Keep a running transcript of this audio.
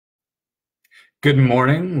Good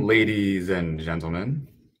morning, ladies and gentlemen,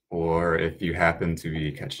 or if you happen to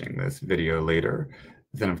be catching this video later,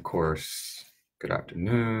 then of course, good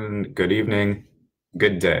afternoon, good evening,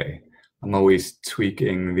 good day. I'm always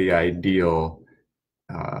tweaking the ideal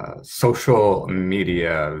social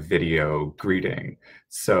media video greeting.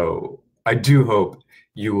 So I do hope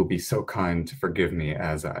you will be so kind to forgive me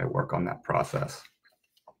as I work on that process.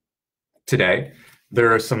 Today,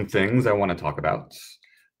 there are some things I want to talk about.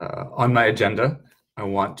 On my agenda, I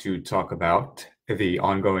want to talk about the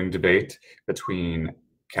ongoing debate between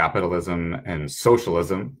capitalism and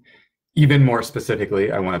socialism. Even more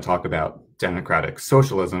specifically, I want to talk about democratic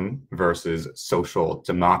socialism versus social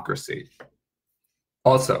democracy.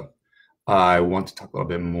 Also, I want to talk a little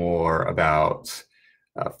bit more about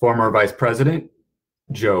former Vice President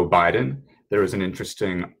Joe Biden. There was an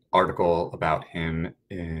interesting article about him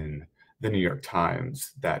in the New York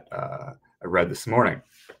Times that I read this morning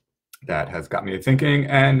that has got me thinking.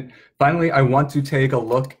 And finally, I want to take a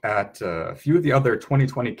look at a few of the other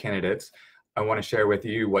 2020 candidates. I want to share with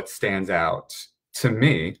you what stands out to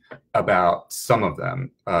me about some of them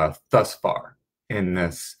thus far in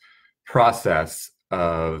this process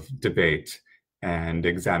of debate and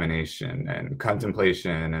examination and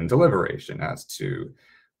contemplation and deliberation as to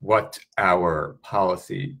what our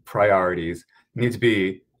policy priorities need to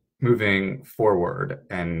be moving forward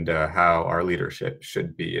and how our leadership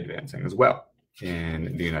should be advancing as well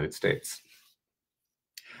in the United States.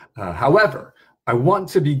 However, I want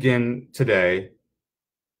to begin today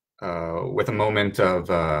with a moment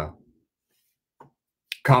of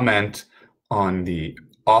comment on the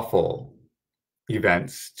awful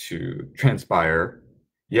events to transpire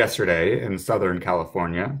yesterday in Southern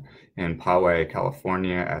California, in Poway,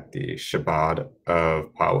 California, at the Shabbat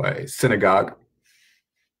of Poway Synagogue.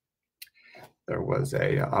 There was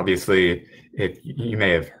obviously, if you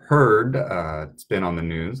may have heard, it's been on the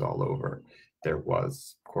news all over. There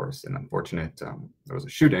was, of course, an unfortunate, there was a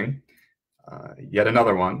shooting, yet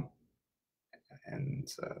another one, and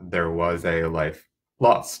there was a life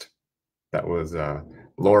lost. That was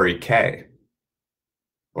Lori Kay.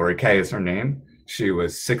 Lori Kay is her name. She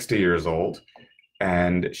was 60 years old,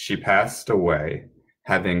 and she passed away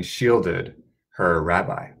having shielded her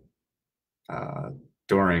rabbi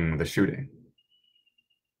during the shooting.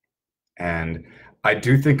 And I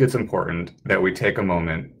do think it's important that we take a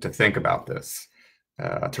moment to think about this,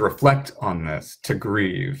 to reflect on this, to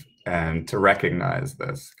grieve, and to recognize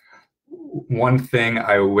this. One thing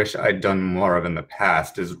I wish I'd done more of in the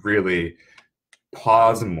past is really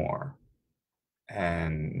pause more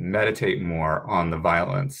and meditate more on the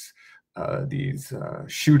violence, these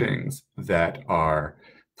shootings that are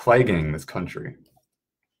plaguing this country,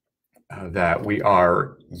 that we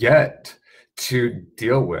are yet to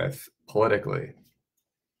deal with politically,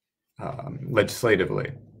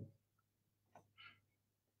 legislatively.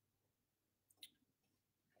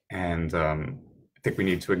 And I think we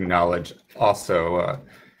need to acknowledge also a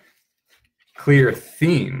clear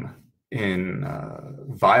theme in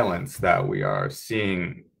violence that we are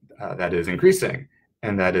seeing that is increasing,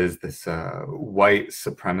 and that is this white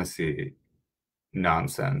supremacy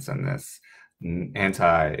nonsense and this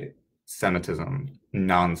anti-Semitism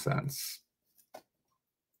nonsense.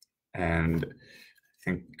 And I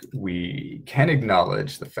think we can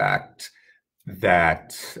acknowledge the fact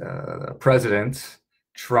that President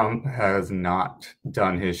Trump has not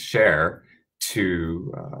done his share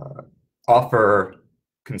to offer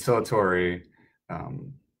conciliatory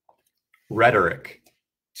rhetoric,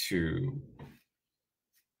 to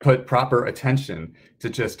put proper attention to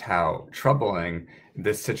just how troubling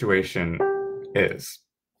this situation is.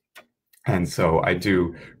 And so I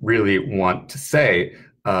do really want to say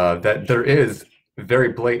that there is very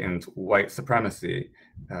blatant white supremacy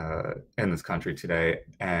in this country today,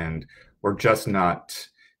 and we're just not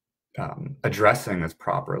addressing this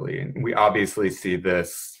properly. And we obviously see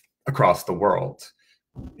this across the world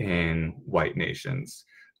in white nations.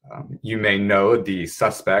 You may know the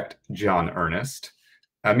suspect, John Earnest,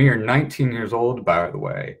 a mere 19 years old, by the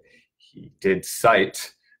way. He did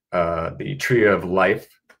cite the Tree of Life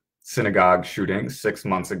synagogue shooting 6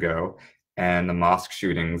 months ago, and the mosque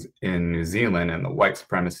shootings in New Zealand, and the white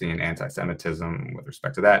supremacy and anti-Semitism with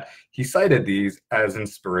respect to that. He cited these as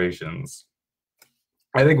inspirations.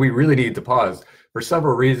 I think we really need to pause for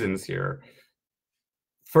several reasons here.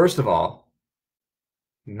 First of all,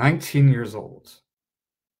 19 years old.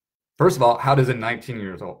 First of all, how does a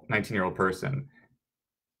 19-year-old person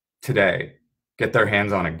today get their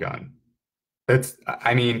hands on a gun?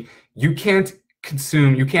 I mean, you can't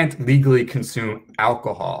legally consume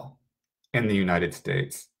alcohol in the United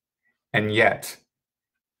States, and yet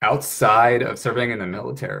outside of serving in the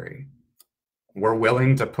military, were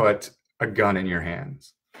willing to put a gun in your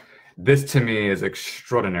hands. This to me is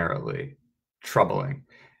extraordinarily troubling.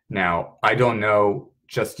 Now, I don't know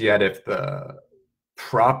just yet if the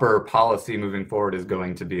proper policy moving forward is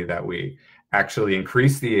going to be that we actually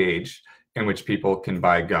increase the age in which people can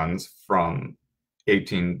buy guns from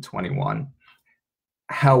 18 to 21.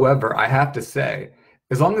 However, I have to say,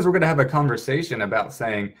 as long as we're going to have a conversation about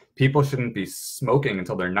saying people shouldn't be smoking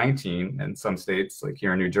until they're 19 in some states, like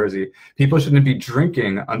here in New Jersey, people shouldn't be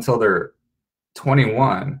drinking until they're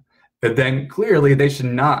 21, then clearly they should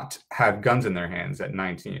not have guns in their hands at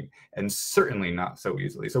 19, and certainly not so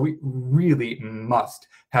easily. So we really must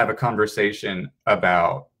have a conversation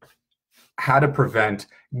about how to prevent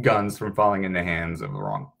guns from falling in the hands of the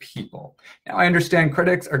wrong people. Now, I understand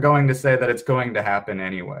critics are going to say that it's going to happen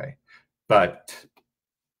anyway, but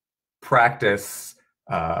practice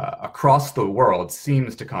across the world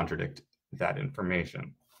seems to contradict that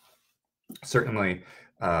information. Certainly,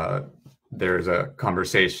 there's a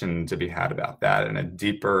conversation to be had about that and a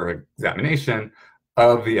deeper examination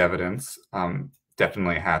of the evidence. I'm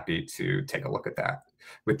definitely happy to take a look at that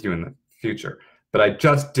with you in the future. But I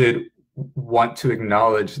just did want to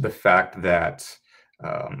acknowledge the fact that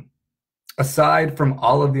aside from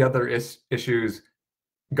all of the other issues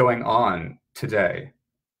going on today,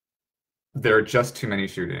 there are just too many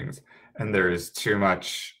shootings and there is too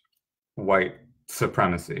much white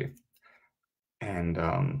supremacy. And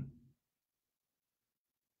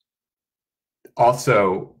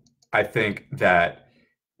also, I think that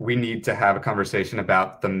we need to have a conversation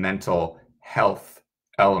about the mental health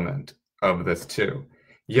element of this too.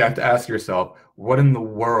 You have to ask yourself, what in the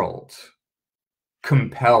world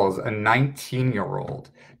compels a 19-year-old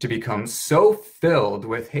to become so filled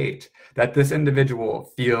with hate that this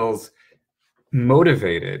individual feels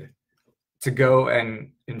motivated to go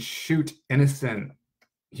and shoot innocent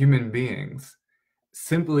human beings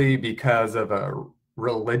simply because of a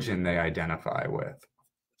religion they identify with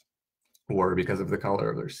or because of the color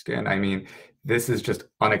of their skin? I mean, this is just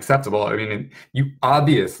unacceptable. I mean, you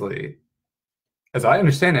obviously, as I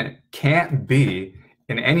understand it, can't be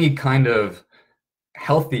in any kind of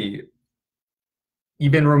healthy,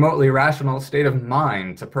 even remotely rational state of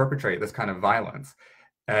mind to perpetrate this kind of violence.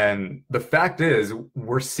 And the fact is,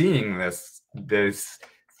 we're seeing this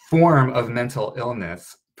form of mental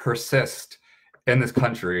illness persist in this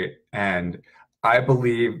country. And I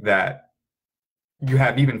believe that you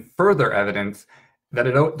have even further evidence that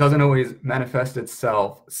it doesn't always manifest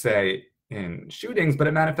itself, say, in shootings, but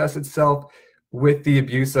it manifests itself with the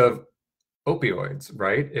abuse of opioids,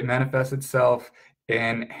 right? It manifests itself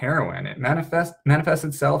in heroin. It manifests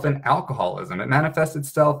itself in alcoholism. It manifests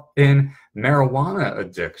itself in marijuana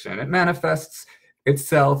addiction. It manifests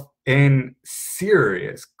itself in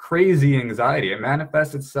serious, crazy anxiety. It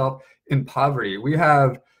manifests itself in poverty. We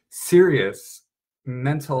have serious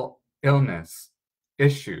mental illness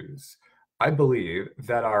issues, I believe,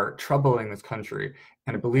 that are troubling this country.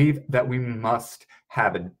 And I believe that we must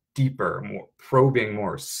have a deeper, more probing,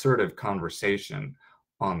 more assertive conversation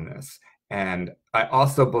on this. And I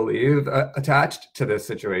also believe, attached to this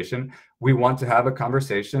situation, we want to have a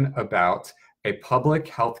conversation about a public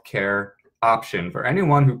health care option for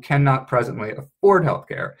anyone who cannot presently afford health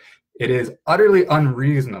care. It is utterly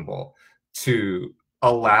unreasonable to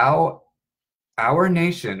allow our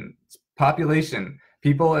nation's population,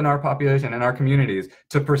 people in our population, in our communities,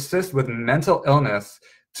 to persist with mental illness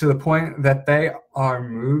to the point that they are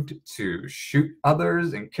moved to shoot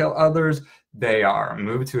others and kill others. They are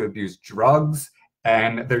moved to abuse drugs,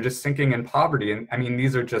 and they're just sinking in poverty. And I mean,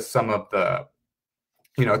 these are just some of the,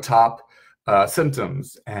 top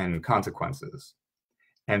symptoms and consequences.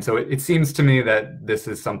 And so it seems to me that this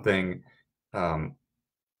is something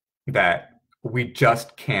that we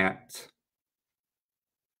just can't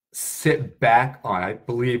sit back on. I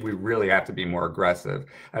believe we really have to be more aggressive.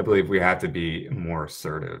 I believe we have to be more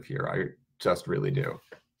assertive here. I just really do.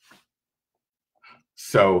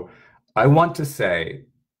 So I want to say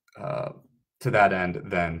to that end,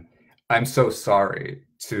 then, I'm so sorry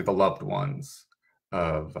to the loved ones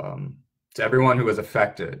of, to everyone who was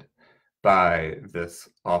affected by this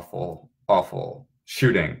awful, awful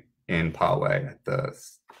shooting in Poway, at the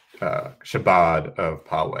Shabbat of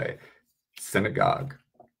Poway synagogue.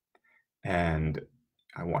 And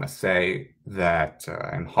I want to say that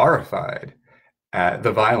I'm horrified at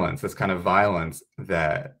the violence, this kind of violence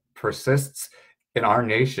that persists in our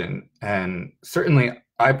nation. And certainly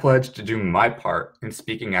I pledge to do my part in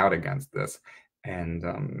speaking out against this and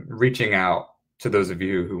reaching out to those of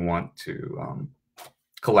you who want to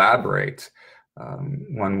collaborate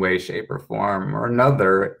one way, shape, or form or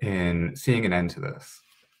another in seeing an end to this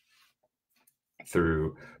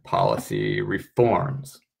through policy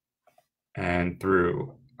reforms and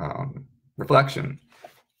through reflection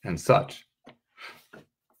and such.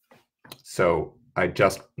 So I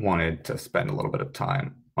just wanted to spend a little bit of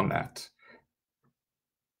time on that.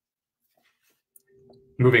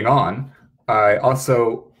 Moving on, I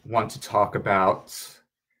also want to talk about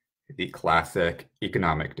the classic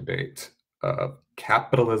economic debate of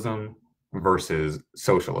capitalism versus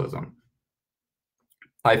socialism.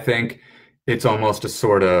 I think it's almost a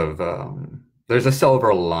sort of, there's a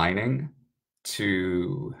silver lining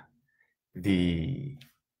to the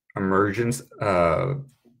emergence of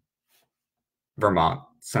Vermont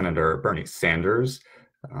Senator Bernie Sanders,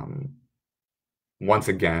 once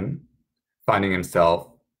again, finding himself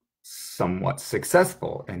somewhat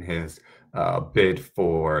successful in his bid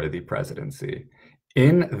for the presidency,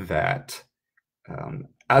 in that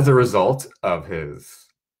as a result of his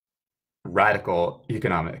radical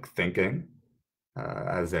economic thinking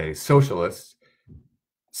as a socialist,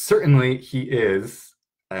 certainly he is,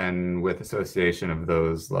 and with association of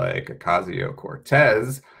those like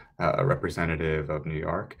Ocasio-Cortez, a representative of New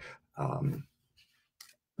York,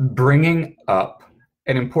 bringing up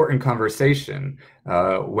an important conversation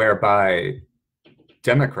whereby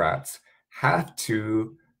Democrats have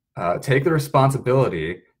to take the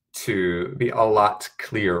responsibility to be a lot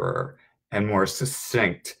clearer and more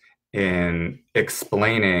succinct in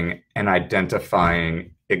explaining and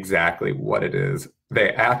identifying exactly what it is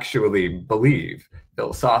they actually believe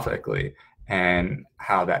philosophically and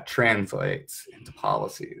how that translates into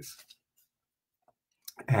policies.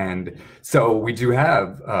 And so we do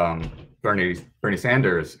have Bernie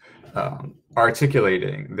Sanders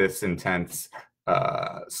articulating this intense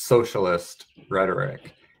socialist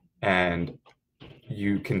rhetoric. And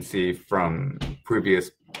you can see from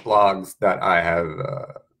previous blogs that I have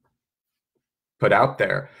put out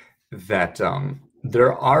there that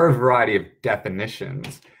there are a variety of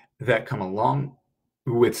definitions that come along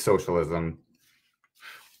with socialism.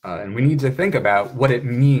 And we need to think about what it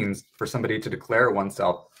means for somebody to declare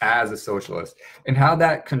oneself as a socialist and how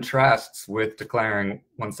that contrasts with declaring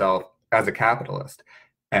oneself as a capitalist.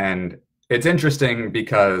 And it's interesting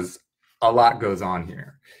because a lot goes on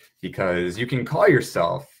here, because you can call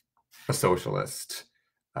yourself a socialist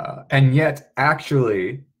and yet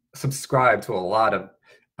actually subscribe to a lot of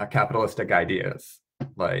capitalistic ideas,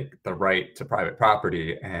 like the right to private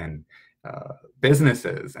property and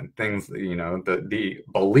businesses and things, you know, the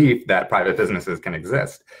belief that private businesses can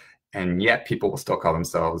exist. And yet people will still call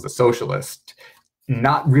themselves a socialist,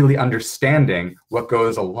 not really understanding what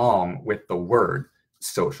goes along with the word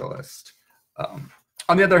socialist.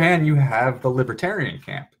 On the other hand, you have the libertarian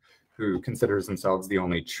camp, who considers themselves the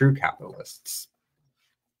only true capitalists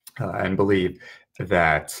and believe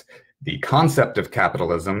that the concept of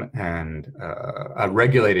capitalism and a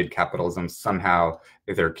regulated capitalism, somehow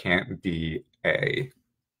there can't be a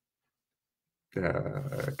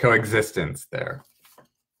coexistence there.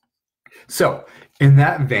 So in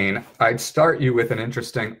that vein, I'd start you with an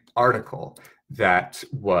interesting article that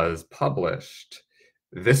was published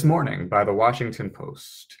this morning by the Washington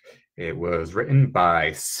Post. It was written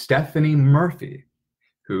by Stephanie Murphy,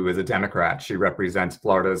 who is a Democrat. She represents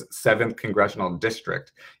Florida's 7th Congressional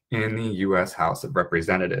District in the U.S. House of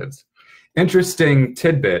Representatives. Interesting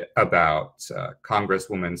tidbit about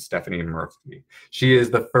Congresswoman Stephanie Murphy. She is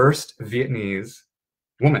the first Vietnamese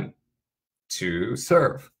woman to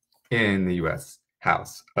serve in the U.S.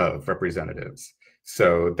 House of Representatives.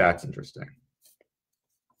 So that's interesting.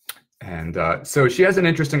 And so she has an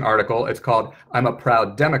interesting article. It's called, "I'm a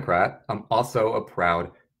Proud Democrat. I'm also a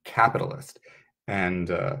Proud Capitalist." And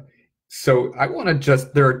so I want to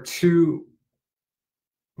just, there are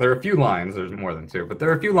a few lines, there's more than two, but there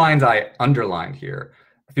are a few lines I underlined here.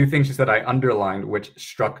 A few things she said I underlined, which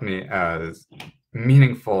struck me as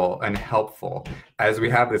meaningful and helpful as we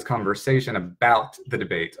have this conversation about the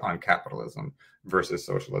debate on capitalism versus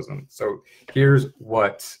socialism. So here's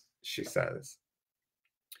what she says.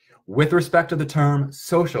 With respect to the term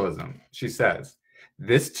socialism, she says,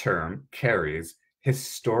 this term carries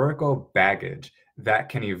historical baggage that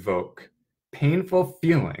can evoke painful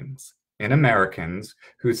feelings in Americans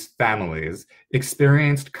whose families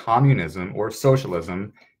experienced communism or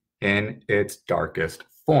socialism in its darkest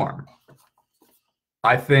form.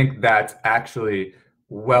 I think that's actually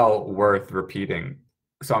well worth repeating.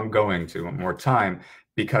 So I'm going to one more time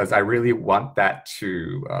because I really want that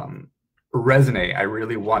to resonate. I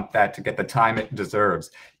really want that to get the time it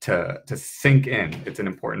deserves to sink in. It's an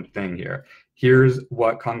important thing here. Here's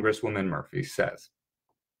what Congresswoman Murphy says.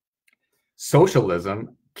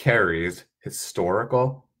 Socialism carries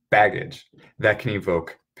historical baggage that can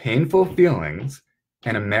evoke painful feelings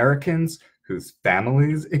in Americans whose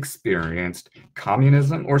families experienced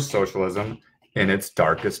communism or socialism in its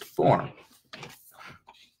darkest form.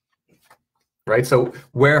 Right? So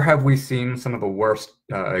where have we seen some of the worst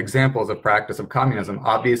examples of practice of communism?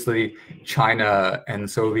 Obviously, China and the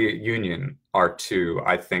Soviet Union are two,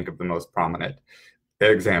 I think, of the most prominent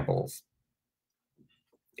examples.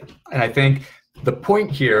 And I think the point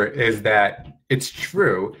here is that it's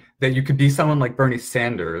true that you could be someone like Bernie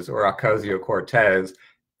Sanders or Ocasio-Cortez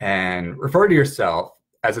and refer to yourself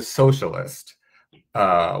as a socialist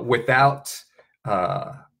without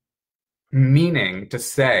meaning to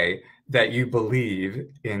say that you believe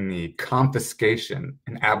in the confiscation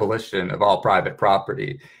and abolition of all private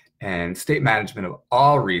property and state management of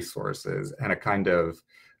all resources and a kind of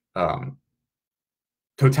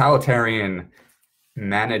totalitarian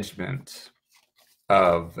management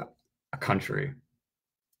of a country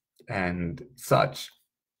and such.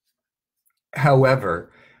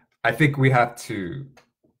 However, I think we have to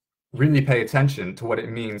really pay attention to what it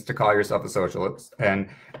means to call yourself a socialist. And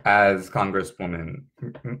as Congresswoman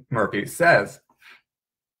Murphy says,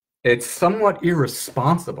 it's somewhat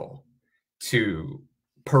irresponsible to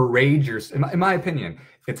parade in my opinion,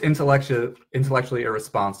 it's intellectually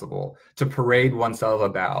irresponsible to parade oneself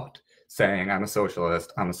about saying, I'm a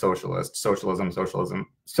socialist,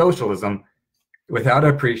 socialism, without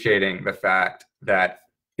appreciating the fact that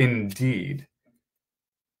indeed,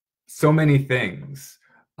 so many things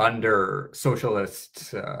under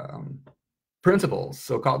socialist principles,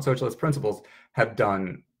 so-called socialist principles, have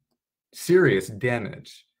done serious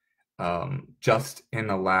damage just in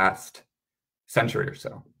the last century or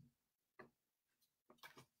so.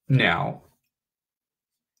 Now,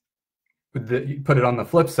 you put it on the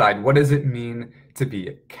flip side, what does it mean to be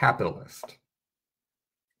a capitalist?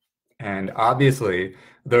 And obviously,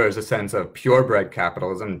 there is a sense of purebred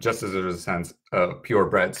capitalism, just as there's a sense of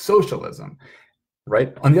purebred socialism,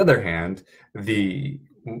 right? On the other hand,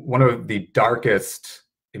 one of the darkest,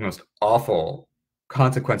 the most awful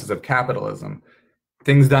consequences of capitalism,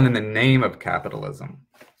 things done in the name of capitalism,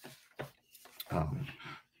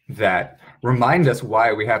 that remind us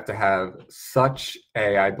why we have to have such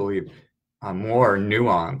I believe, a more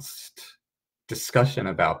nuanced discussion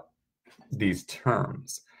about these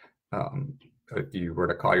terms. If you were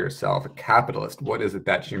to call yourself a capitalist, what is it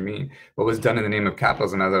that you mean? What was done in the name of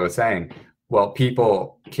capitalism, as I was saying? Well,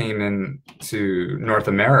 people came into North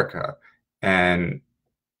America and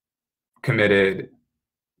committed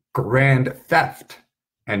grand theft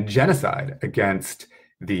and genocide against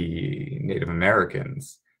the Native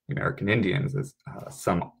Americans, the American Indians, as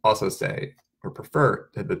some also say, or prefer,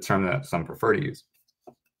 the term that some prefer to use.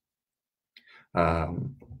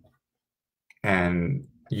 And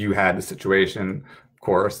you had the situation, of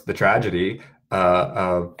course, the tragedy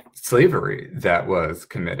of slavery that was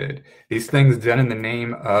committed. These things done in the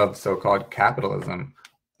name of so-called capitalism,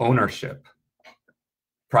 ownership,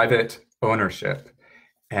 private ownership.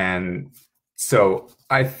 And so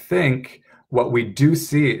I think what we do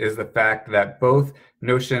see is the fact that both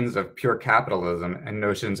notions of pure capitalism and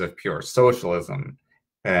notions of pure socialism,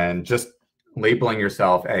 and just labeling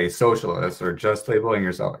yourself a socialist or just labeling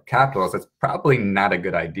yourself a capitalist, it's probably not a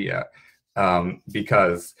good idea,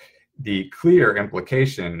 because the clear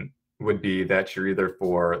implication would be that you're either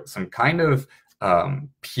for some kind of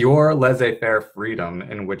pure laissez-faire freedom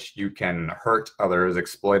in which you can hurt others,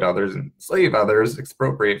 exploit others, enslave others,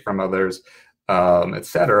 expropriate from others,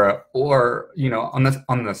 etc. Or, on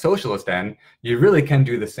the socialist end, you really can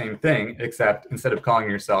do the same thing, except instead of calling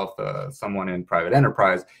yourself someone in private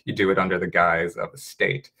enterprise, you do it under the guise of a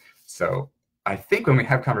state. So I think when we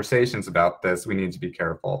have conversations about this, we need to be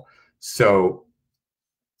careful. So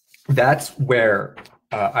that's where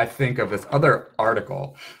I think of this other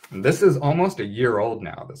article. And this is almost a year old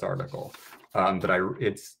now, this article.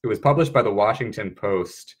 It was published by the Washington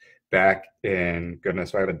Post back in,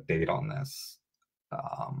 goodness, do I have a date on this?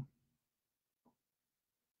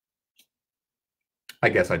 I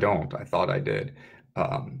guess I don't. I thought I did.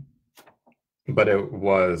 But it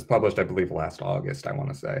was published, I believe, last August, I want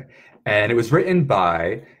to say. And it was written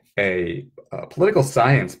by a political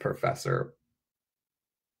science professor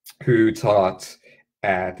who taught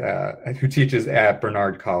who teaches at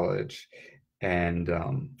Bernard College. And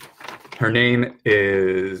her name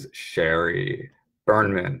is Sherry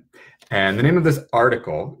Burnman. And the name of this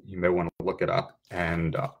article, you may want to look it up,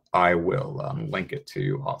 and I will link it to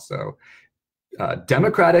you also.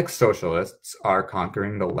 Democratic socialists are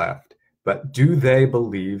conquering the left, but do they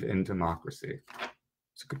believe in democracy?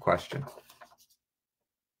 It's a good question.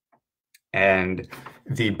 And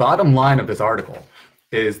the bottom line of this article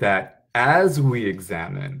is that as we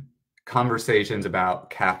examine conversations about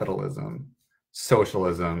capitalism,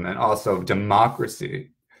 socialism, and also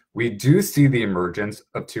democracy, we do see the emergence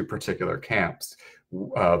of two particular camps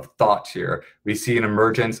of thought here. We see an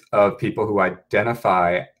emergence of people who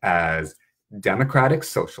identify as democratic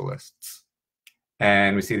socialists,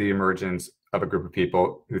 and we see the emergence of a group of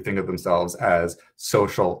people who think of themselves as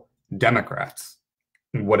social democrats.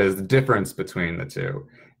 What is the difference between the two?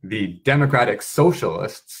 The democratic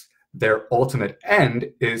socialists, their ultimate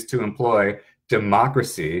end is to employ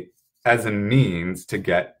democracy as a means to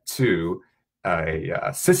get to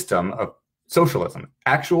a system of socialism,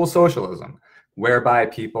 actual socialism, whereby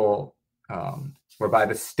people, whereby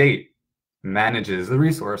the state manages the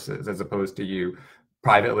resources as opposed to you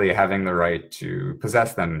privately having the right to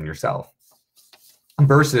possess them yourself.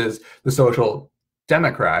 Versus the social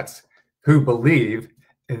democrats who believe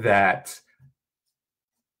that,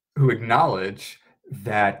 who acknowledge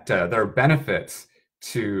that there are benefits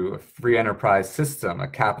to a free enterprise system, a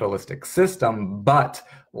capitalistic system, but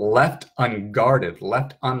left unguarded,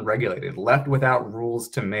 left unregulated, left without rules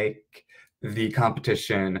to make the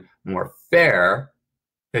competition more fair,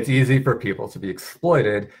 it's easy for people to be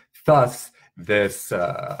exploited. Thus, this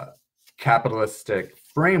capitalistic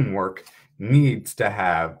framework needs to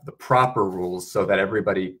have the proper rules so that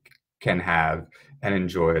everybody can have and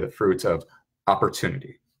enjoy the fruits of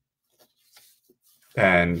opportunity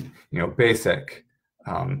and, basic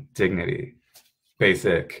dignity,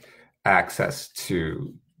 basic access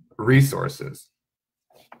to resources.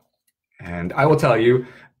 And I will tell you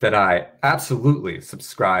that I absolutely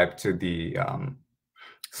subscribe to the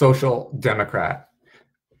social democrat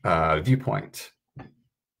viewpoint.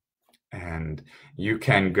 And you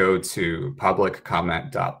can go to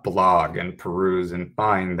publiccomment.blog and peruse and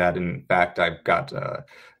find that, in fact, I've got a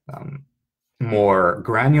more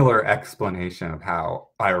granular explanation of how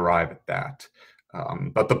I arrive at that.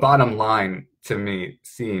 But the bottom line to me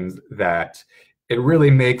seems that it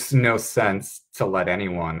really makes no sense to let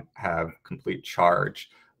anyone have complete charge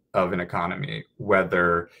of an economy,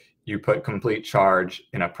 whether you put complete charge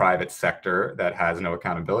in a private sector that has no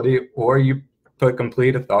accountability, or you put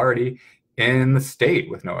complete authority in the state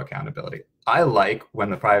with no accountability. I like when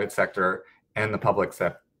the private sector and the public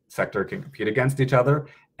sector can compete against each other,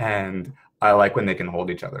 and I like when they can hold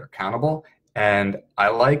each other accountable, and I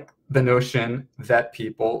like the notion that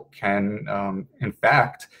people can, in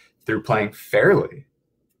fact, through playing fairly,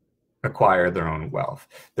 acquire their own wealth.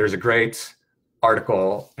 There's a great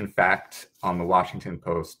article, in fact, on the Washington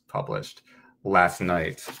Post published last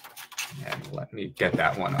night, and let me get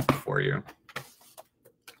that one up for you.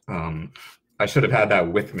 I should have had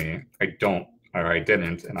that with me. I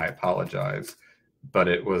didn't, and I apologize. But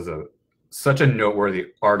it was such a noteworthy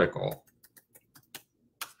article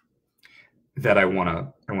that I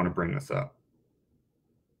want to bring this up.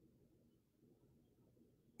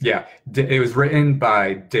 Yeah, it was written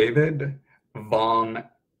by David Von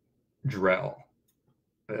Drell.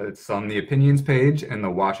 It's on the opinions page in the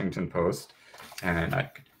Washington Post, and I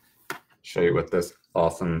can show you what this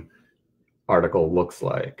awesome article looks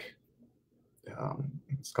like.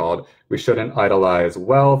 It's called "We Shouldn't Idolize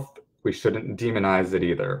Wealth, We Shouldn't Demonize It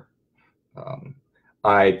Either."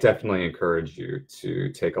 I definitely encourage you to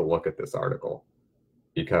take a look at this article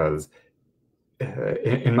because,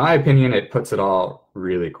 in my opinion, it puts it all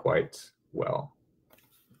really quite well.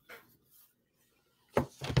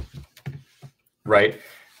 Right?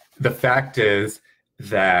 The fact is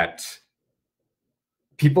that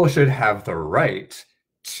people should have the right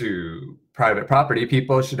to private property.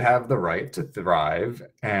 People should have the right to thrive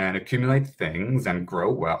and accumulate things and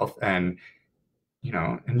grow wealth and,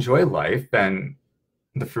 enjoy life and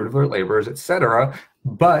the fruit of their labors, etc.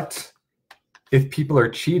 But if people are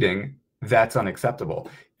cheating, that's unacceptable.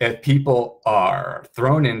 If people are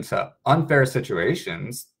thrown into unfair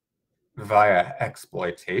situations via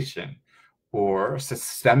exploitation or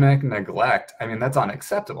systemic neglect, that's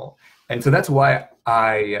unacceptable. And so that's why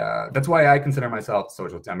I consider myself a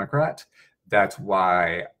social democrat. That's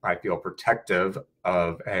why I feel protective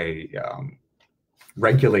of a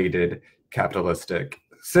regulated capitalistic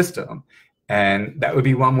system. And that would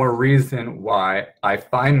be one more reason why I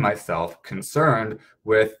find myself concerned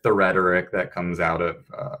with the rhetoric that comes out of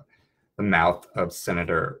the mouth of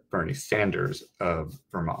Senator Bernie Sanders of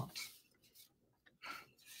Vermont.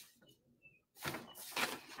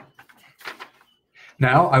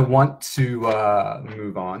 Now I want to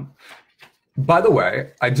move on. By the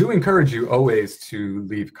way, I do encourage you always to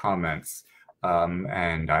leave comments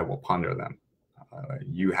and I will ponder them.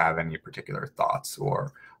 You have any particular thoughts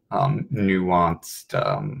or nuanced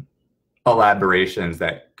elaborations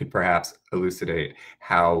that could perhaps elucidate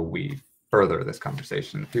how we further this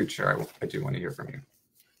conversation in the future, I do want to hear from you.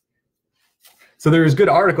 So there was a good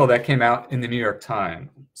article that came out in the New York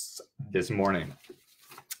Times this morning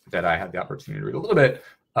that I had the opportunity to read a little bit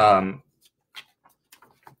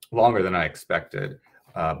longer than I expected,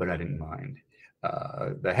 but I didn't mind.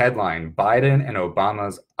 The headline, Biden and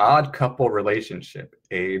Obama's odd couple relationship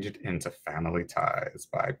aged into family ties,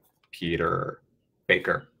 by Peter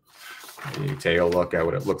Baker. You take a look at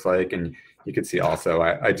what it looks like, and you can see also,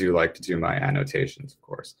 I do like to do my annotations, of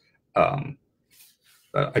course.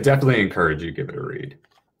 But I definitely encourage you to give it a read.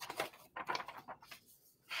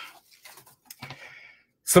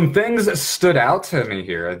 Some things stood out to me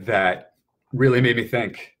here that really made me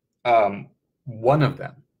think. One of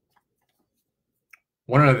the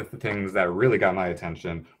things that really got my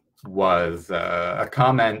attention was a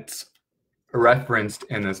comment referenced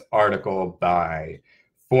in this article by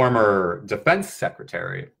former Defense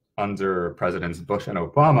Secretary under Presidents Bush and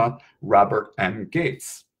Obama, Robert M.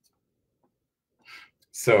 Gates.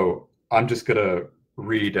 So I'm just going to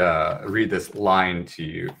read this line to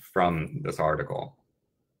you from this article.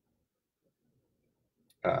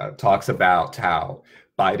 Talks about how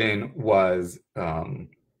Biden was,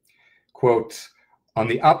 quote, on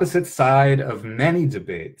the opposite side of many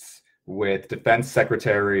debates with Defense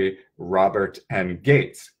Secretary Robert M.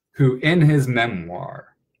 Gates, who in his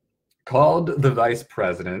memoir called the vice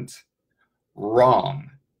president wrong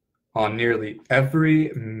on nearly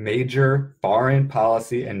every major foreign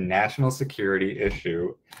policy and national security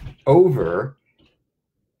issue over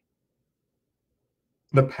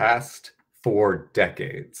the past 4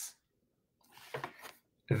 decades.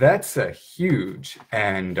 That's a huge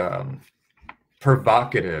and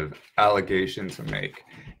provocative allegation to make.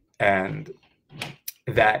 And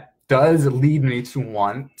that does lead me to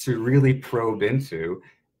want to really probe into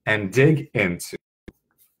and dig into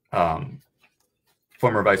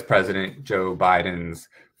former Vice President Joe Biden's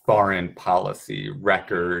foreign policy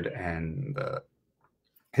record and the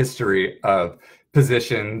history of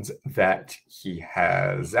positions that he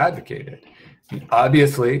has advocated.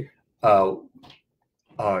 Obviously, on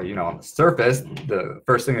the surface, the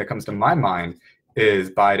first thing that comes to my mind is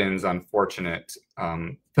Biden's unfortunate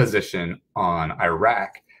position on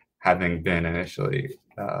Iraq, having been initially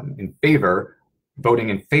voting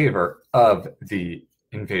in favor of the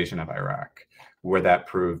invasion of Iraq, where that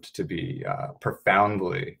proved to be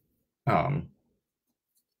profoundly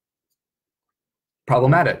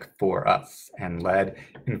problematic for us and led,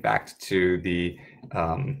 in fact, to the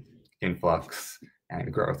influx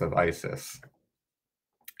and growth of ISIS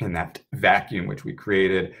in that vacuum which we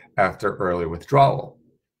created after early withdrawal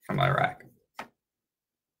from Iraq.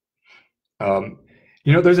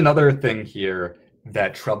 There's another thing here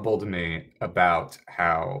that troubled me about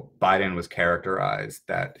how Biden was characterized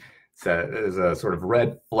that is a sort of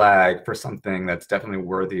red flag for something that's definitely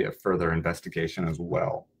worthy of further investigation as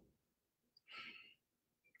well.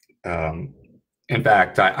 In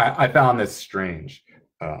fact, I found this strange.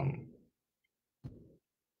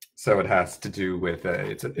 So it has to do with,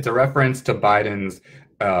 it's a reference to Biden's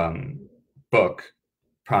book,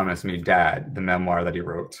 Promise Me Dad, the memoir that he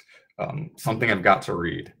wrote. Something I've got to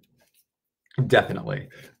read. Definitely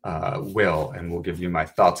will, and will give you my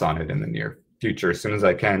thoughts on it in the near future as soon as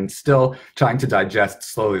I can. Still trying to digest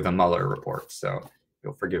slowly the Mueller report, so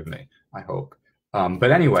you'll forgive me, I hope.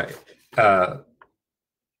 But anyway,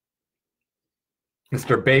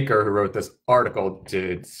 Mr. Baker, who wrote this article,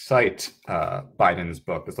 did cite Biden's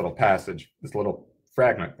book, this little passage, this little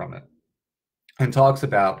fragment from it, and talks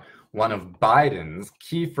about one of Biden's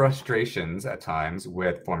key frustrations at times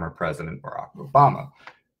with former President Barack Obama.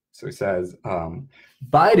 So he says,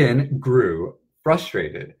 Biden grew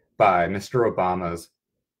frustrated by Mr. Obama's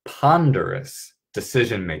ponderous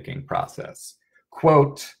decision-making process.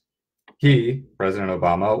 Quote, he, President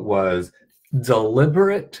Obama, was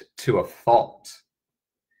deliberate to a fault.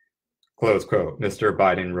 Close quote. Mr.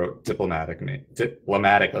 Biden wrote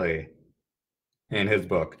diplomatically in his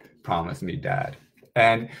book, Promise Me Dad.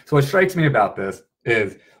 And so what strikes me about this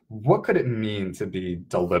is, what could it mean to be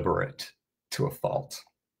deliberate to a fault?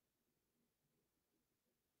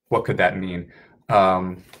 What could that mean?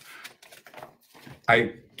 I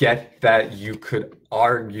get that you could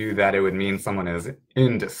argue that it would mean someone is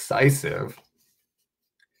indecisive.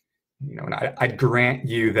 And I'd grant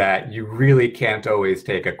you that you really can't always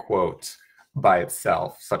take a quote by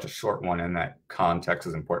itself. Such a short one in that context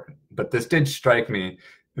is important. But this did strike me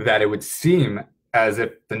that it would seem as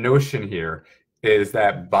if the notion here is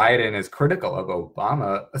that Biden is critical of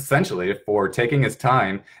Obama essentially for taking his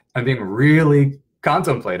time and being really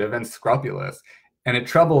contemplative and scrupulous. And it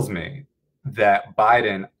troubles me that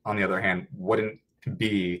Biden, on the other hand, wouldn't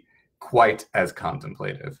be quite as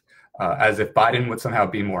contemplative, as if Biden would somehow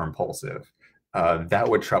be more impulsive. That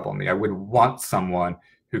would trouble me. I would want someone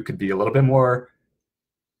who could be a little bit more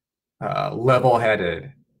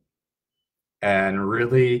level-headed and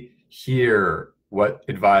really hear what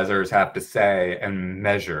advisors have to say and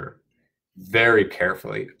measure very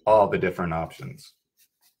carefully all the different options.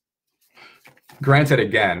 Granted,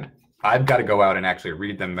 again, I've got to go out and actually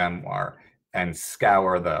read the memoir and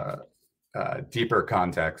scour the deeper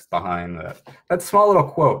context behind that small little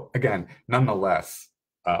quote. Again, nonetheless,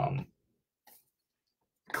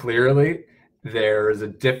 clearly there's a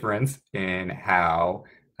difference in how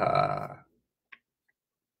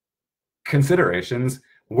considerations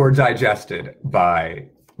were digested by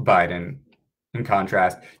Biden in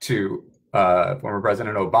contrast to former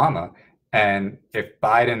President Obama. And if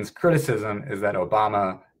Biden's criticism is that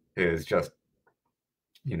Obama is just,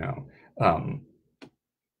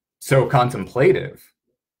 so contemplative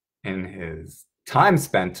in his time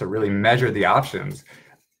spent to really measure the options,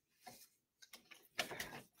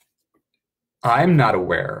 I'm not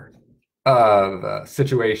aware of a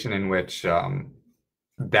situation in which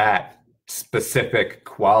that specific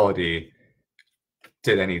quality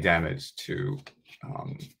did any damage to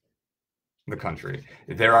the country.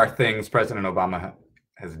 There are things President Obama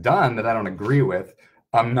has done that I don't agree with.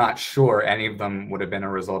 I'm not sure any of them would have been a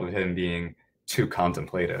result of him being too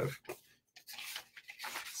contemplative.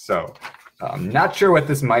 So I'm not sure what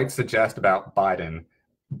this might suggest about Biden,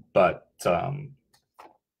 but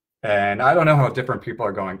and I don't know how different people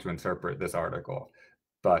are going to interpret this article,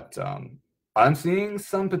 but I'm seeing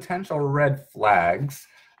some potential red flags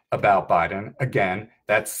about Biden. Again,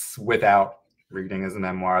 that's without reading his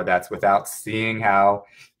memoir, that's without seeing how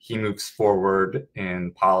he moves forward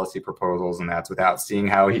in policy proposals, and that's without seeing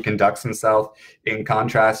how he conducts himself in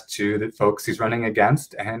contrast to the folks he's running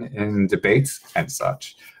against and in debates and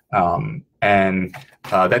such. And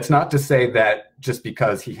that's not to say that just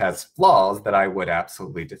because he has flaws that I would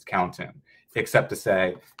absolutely discount him, except to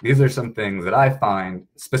say these are some things that I find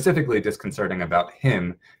specifically disconcerting about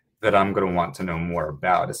him that I'm going to want to know more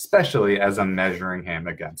about, especially as I'm measuring him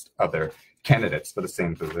against other candidates for the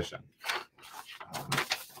same position.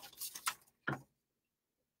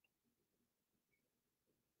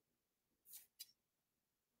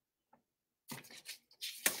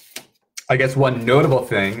 I guess one notable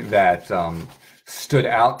thing that stood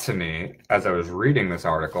out to me as I was reading this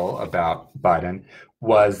article about Biden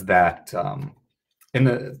was that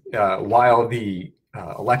while the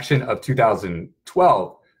election of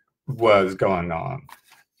 2012 was going on,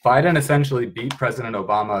 Biden essentially beat President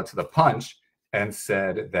Obama to the punch and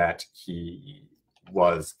said that he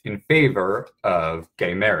was in favor of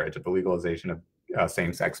gay marriage, of the legalization of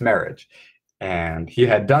same-sex marriage. And he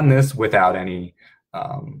had done this without any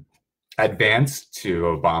advance to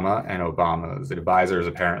Obama and Obama's advisors,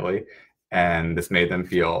 apparently. And this made them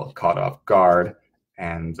feel caught off guard.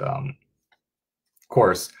 And of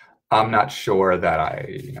course, I'm not sure that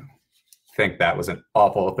I think that was an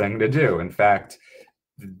awful thing to do. In fact,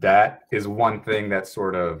 that is one thing that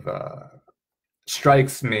sort of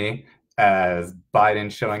strikes me as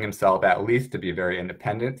Biden showing himself at least to be a very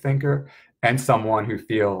independent thinker and someone who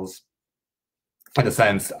feels, in a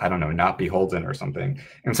sense, I don't know, not beholden or something.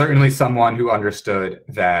 And certainly someone who understood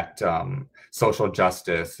that social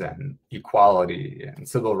justice and equality and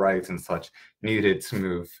civil rights and such needed to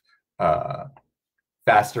move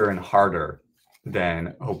faster and harder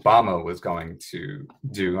than Obama was going to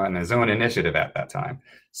do on his own initiative at that time.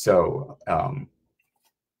 So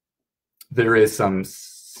there is some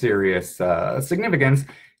serious significance,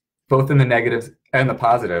 both in the negatives and the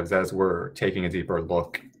positives, as we're taking a deeper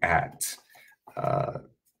look at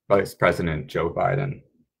Vice President Joe Biden.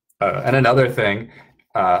 And another thing,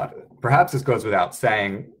 perhaps this goes without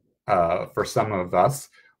saying for some of us,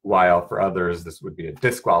 while for others this would be a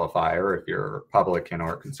disqualifier if you're Republican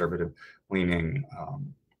or conservative-leaning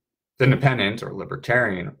independent or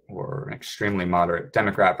libertarian or an extremely moderate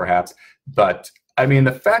Democrat, perhaps. But I mean,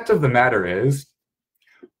 the fact of the matter is,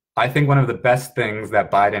 I think one of the best things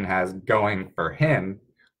that Biden has going for him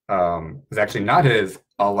is actually not his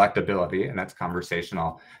electability, and that's a conversation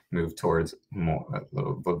I'll move towards a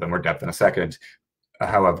little bit more depth in a second.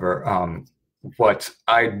 However, what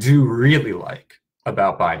I do really like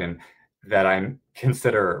about Biden that I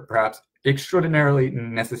consider perhaps extraordinarily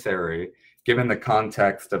necessary, given the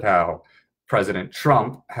context of how President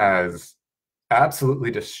Trump has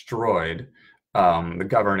absolutely destroyed the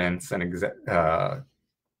governance and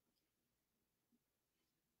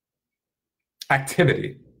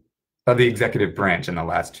activity of the executive branch in the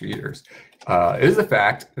last 2 years, is the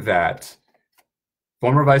fact that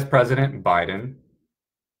Former Vice President Biden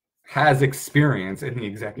has experience in the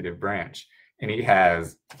executive branch, and he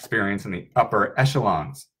has experience in the upper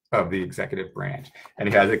echelons of the executive branch, and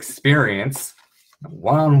he has experience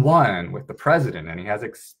one-on-one with the president, and he has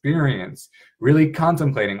experience really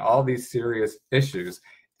contemplating all these serious issues,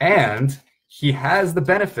 and he has the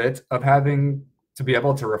benefit of having to be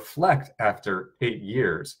able to reflect after 8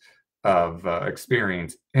 years of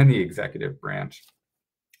experience in the executive branch,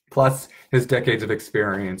 plus his decades of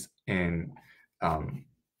experience in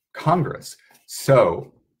Congress.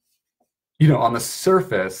 So, you know, on the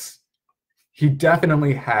surface, he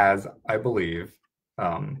definitely has, I believe,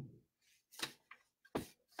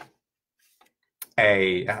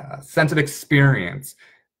 a sense of experience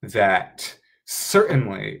that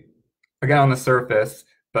certainly, again, on the surface,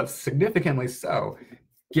 but significantly so,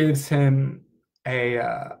 gives him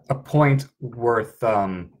a point worth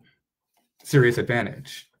serious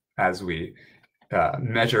advantage as we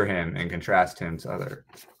measure him and contrast him to other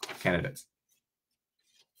candidates.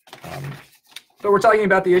 But we're talking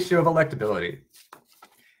about the issue of electability.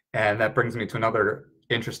 And that brings me to another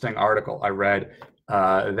interesting article I read.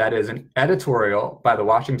 That is an editorial by the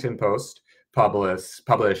Washington Post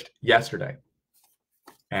published yesterday.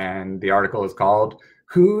 And the article is called,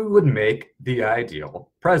 "Who Would Make the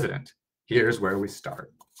Ideal President?" Here's where we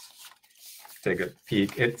start. Take a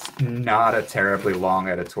peek. It's not a terribly long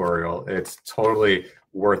editorial. It's totally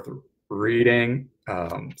worth reading.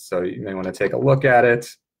 So you may want to take a look at it.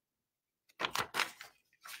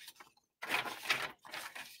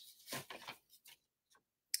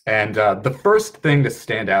 And the first thing to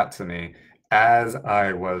stand out to me as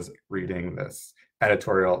I was reading this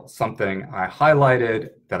editorial, something I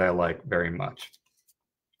highlighted that I like very much.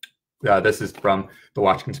 This is from the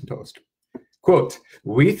Washington Post. Quote,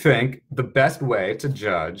 "We think the best way to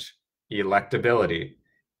judge electability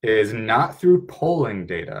is not through polling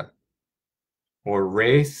data or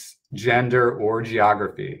race, gender, or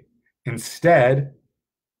geography. Instead,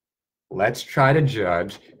 let's try to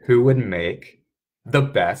judge who would make the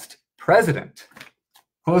best president."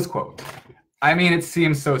 Close quote. I mean, it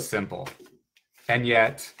seems so simple. And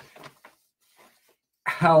yet,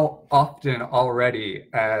 how often already,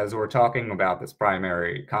 as we're talking about this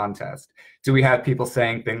primary contest, do we have people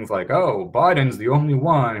saying things like, oh, Biden's the only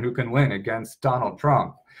one who can win against Donald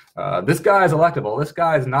Trump. This guy is electable. This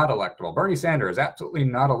guy is not electable. Bernie Sanders is absolutely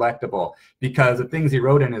not electable because of things he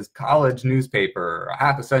wrote in his college newspaper a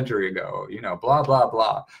half a century ago, you know, blah, blah,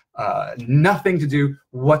 blah. Nothing to do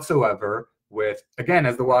whatsoever with, again,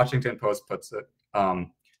 as the Washington Post puts it,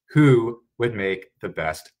 who would make the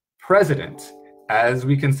best president, as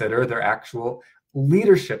we consider their actual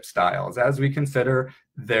leadership styles, as we consider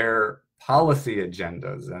their policy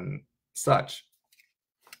agendas and such.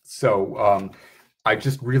 So I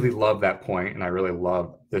just really love that point, and I really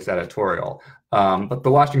love this editorial. But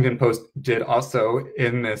the Washington Post did also,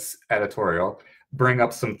 in this editorial, bring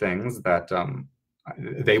up some things that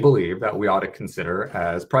they believe that we ought to consider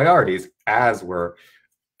as priorities as we're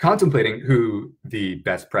contemplating who the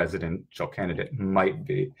best presidential candidate might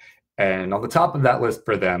be. And on the top of that list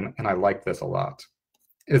for them, and I like this a lot,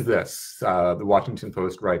 is this. The Washington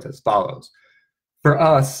Post writes as follows. "For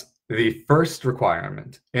us, the first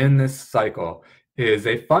requirement in this cycle is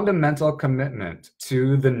a fundamental commitment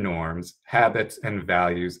to the norms, habits, and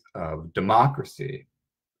values of democracy.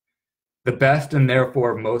 The best and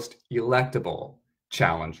therefore most electable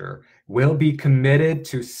challenger will be committed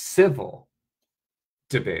to civil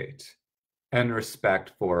debate and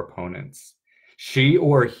respect for opponents. She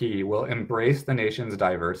or he will embrace the nation's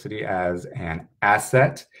diversity as an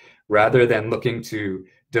asset rather than looking to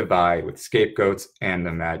divide with scapegoats and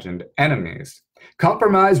imagined enemies.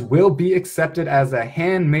 Compromise will be accepted as a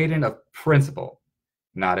handmaiden of principle,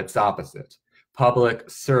 not its opposite. Public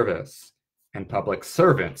service and public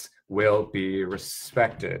servants will be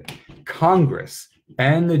respected. Congress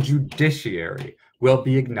and the judiciary will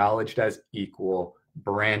be acknowledged as equal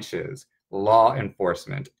branches. Law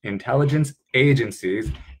enforcement, intelligence agencies,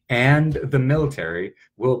 and the military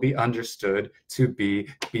will be understood to be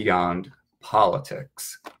beyond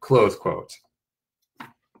politics." Close quote.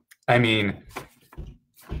 I mean,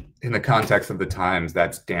 in the context of the times,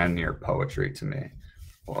 that's damn near poetry to me,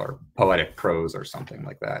 or poetic prose or something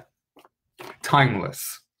like that.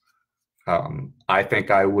 Timeless. I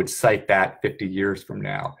think I would cite that 50 years from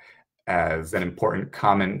now as an important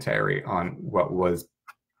commentary on what was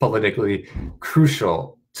politically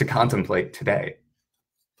crucial to contemplate today.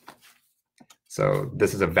 So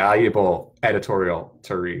this is a valuable editorial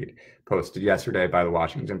to read, posted yesterday by the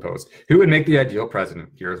Washington Post. Who would make the ideal president?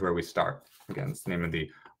 Here's where we start. Again, it's the name of the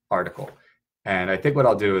article. And I think what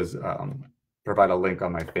I'll do is provide a link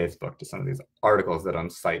on my Facebook to some of these articles that I'm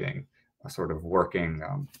citing, a sort of working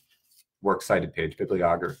works cited page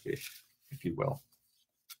bibliography, if you will.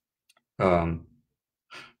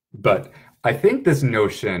 But I think this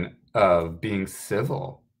notion of being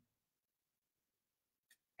civil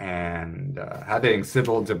and having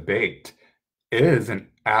civil debate is an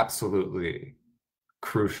absolutely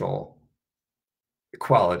crucial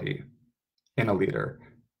quality in a leader.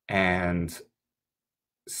 And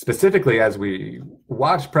specifically, as we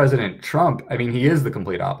watch President Trump, I mean, he is the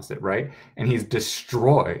complete opposite, right? And he's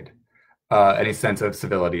destroyed any sense of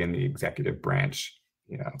civility in the executive branch.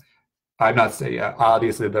 You know, I'm not saying,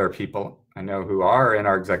 obviously there are people I know who are in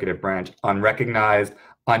our executive branch, unrecognized,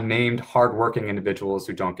 unnamed, hardworking individuals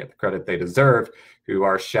who don't get the credit they deserve, who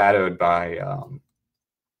are shadowed by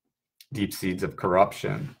deep seeds of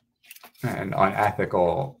corruption and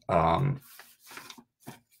unethical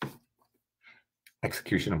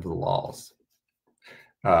execution of the laws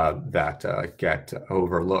that get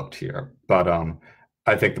overlooked here. But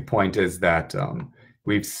I think the point is that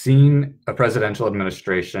we've seen a presidential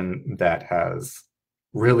administration that has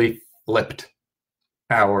really flipped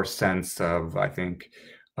our sense of, I think,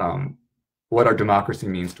 what our democracy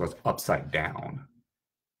means to us upside down.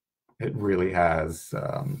 It really has,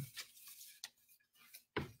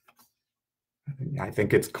 I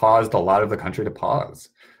think it's caused a lot of the country to pause.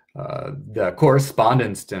 The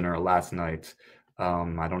Correspondents' Dinner last night,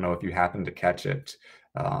 I don't know if you happened to catch it,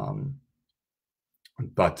 but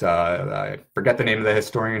I forget the name of the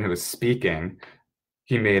historian who was speaking.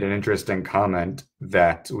 He made an interesting comment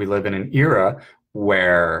that we live in an era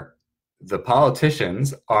where the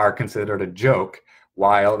politicians are considered a joke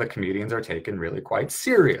while the comedians are taken really quite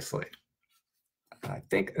seriously. I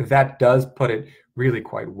think that does put it really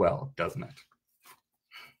quite well, doesn't it?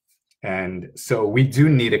 And so we do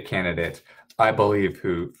need a candidate, I believe,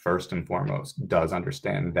 who first and foremost does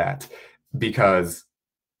understand that, because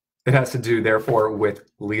it has to do, therefore,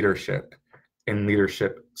 with leadership and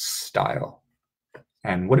leadership style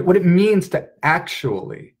and what it means to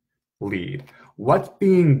actually lead. What's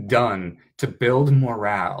being done to build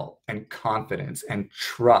morale and confidence and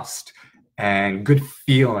trust and good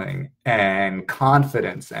feeling and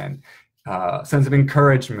confidence and sense of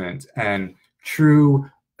encouragement and true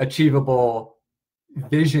achievable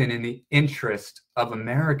vision in the interest of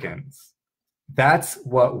Americans. That's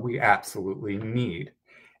what we absolutely need.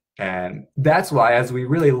 And that's why, as we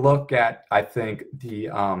really look at, I think, the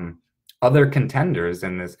other contenders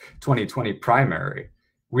in this 2020 primary,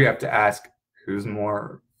 we have to ask who's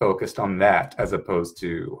more focused on that as opposed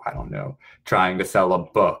to, I don't know, trying to sell a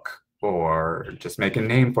book or just make a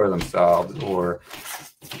name for themselves, or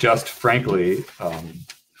just frankly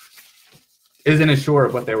isn't as sure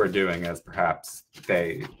of what they were doing as perhaps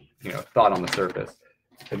they thought on the surface.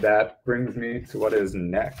 And that brings me to what is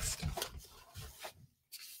next.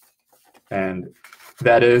 And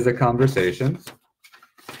that is a conversation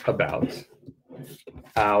about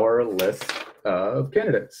our list of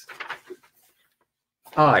candidates.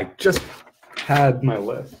 I just had my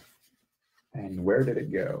list. And where did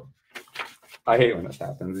it go? I hate when this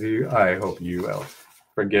happens. I hope you will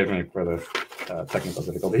forgive me for this technical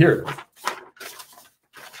difficulty. Here it is.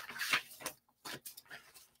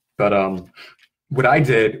 But what I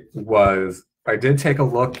did was I did take a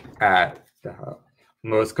look at the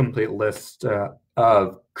most complete list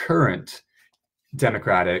of current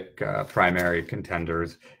Democratic primary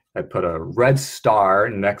contenders. I put a red star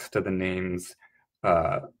next to the names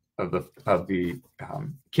of the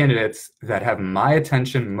candidates that have my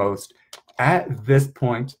attention most at this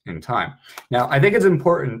point in time. Now, I think it's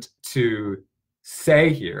important to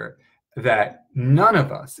say here that none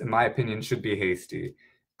of us, in my opinion, should be hasty.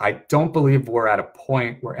 I don't believe we're at a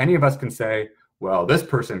point where any of us can say, well, this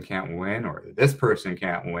person can't win, or this person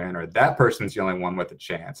can't win, or that person's the only one with a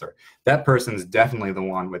chance, or that person's definitely the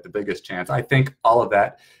one with the biggest chance. I think all of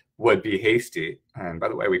that would be hasty. And by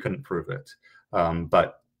the way, we couldn't prove it.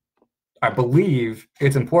 But I believe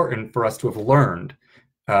it's important for us to have learned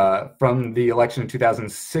from the election in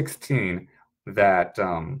 2016 that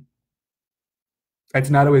it's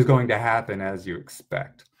not always going to happen as you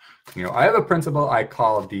expect. I have a principle I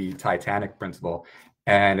call the Titanic principle,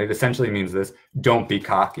 and it essentially means this: don't be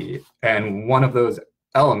cocky. And one of those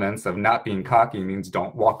elements of not being cocky means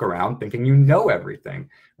don't walk around thinking you know everything,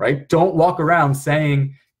 right? Don't walk around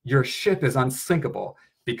saying your ship is unsinkable,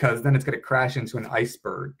 because then it's going to crash into an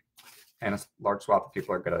iceberg and a large swath of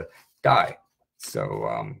people are going to die.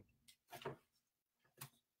 So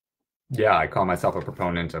yeah, I call myself a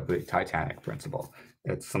proponent of the Titanic principle.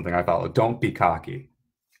 It's something I follow. Don't be cocky.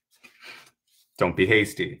 Don't be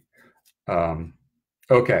hasty.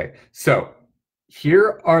 Okay, so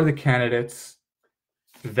here are the candidates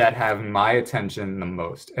that have my attention the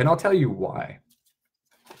most, and I'll tell you why.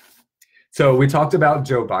 So we talked about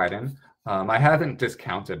Joe Biden. I haven't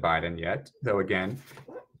discounted Biden yet, though again,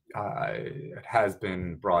 it has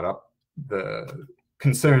been brought up, the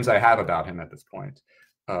concerns I have about him at this point.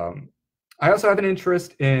 I also have an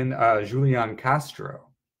interest in Julian Castro.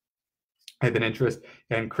 I have an interest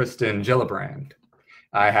in Kristen Gillibrand.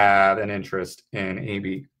 I have an interest in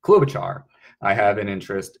Amy Klobuchar. I have an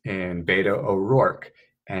interest in Beto O'Rourke.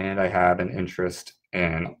 And I have an interest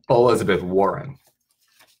in Elizabeth Warren.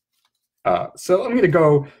 So I'm going to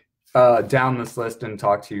go down this list and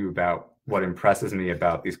talk to you about what impresses me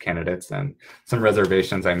about these candidates and some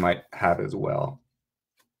reservations I might have as well.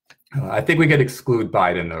 I think we could exclude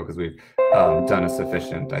Biden, though, because we've done a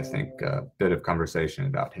sufficient, I think, bit of conversation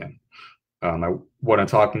about him. I want to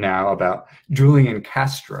talk now about Julian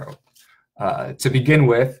Castro. To begin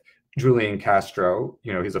with, Julian Castro,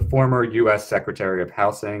 he's a former U.S. Secretary of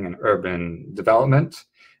Housing and Urban Development.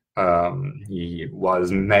 He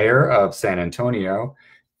was mayor of San Antonio.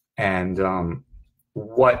 And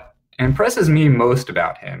what impresses me most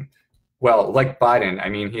about him, well, like Biden, I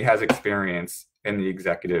mean, he has experience in the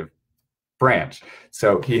executive branch.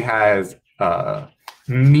 So he has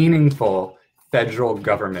meaningful federal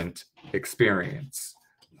government experience,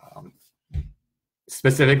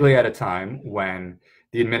 specifically at a time when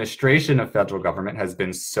the administration of federal government has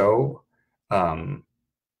been so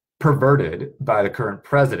perverted by the current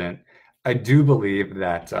president. I do believe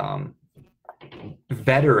that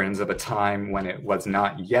veterans of a time when it was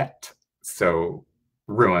not yet so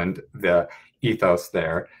ruined, the ethos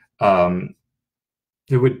there,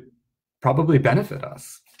 it would probably benefit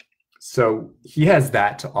us. So he has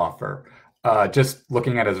that to offer, just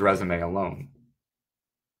looking at his resume alone.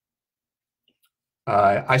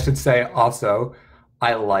 I should say also,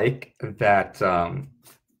 I like that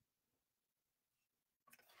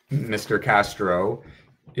Mr. Castro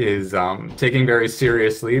is taking very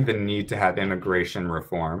seriously the need to have immigration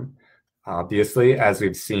reform. Obviously, as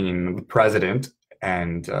we've seen, the president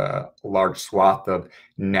and a large swath of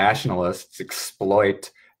nationalists exploit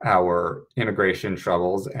our immigration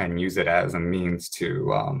troubles and use it as a means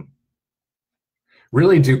to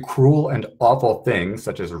really do cruel and awful things,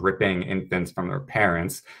 such as ripping infants from their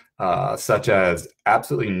parents, such as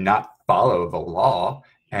absolutely not follow the law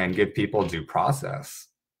and give people due process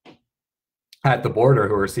at the border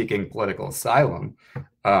who are seeking political asylum.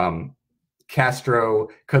 Castro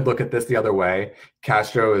could look at this the other way.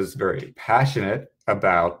 Castro is very passionate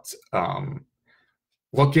about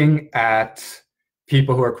looking at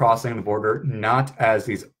people who are crossing the border not as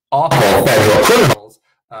these awful federal criminals,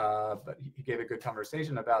 but he gave a good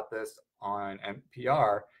conversation about this on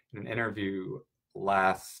NPR in an interview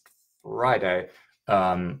last Friday,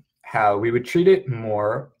 how we would treat it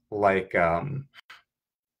more like a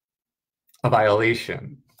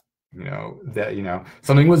violation, that,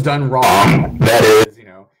 something was done wrong. That is,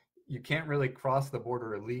 you can't really cross the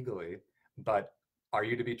border illegally, but are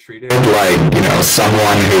you to be treated like,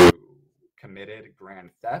 someone who committed grand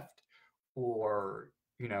theft? Or,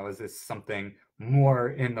 is this something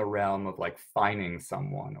more in the realm of like fining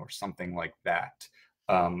someone or something like that?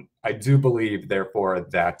 I do believe, therefore,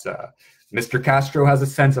 that Mr. Castro has a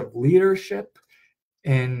sense of leadership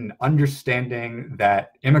in understanding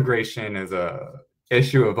that immigration is a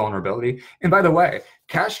issue of vulnerability. And by the way,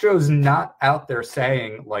 Castro's not out there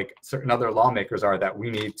saying, like certain other lawmakers are, that we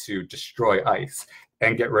need to destroy ICE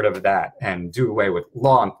and get rid of that and do away with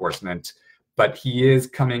law enforcement. But he is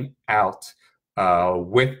coming out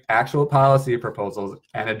with actual policy proposals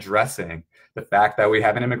and addressing the fact that we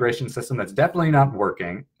have an immigration system that's definitely not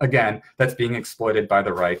working, again, that's being exploited by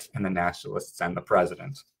the right and the nationalists and the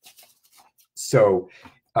president. So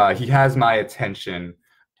he has my attention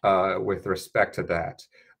with respect to that.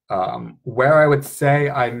 Where I would say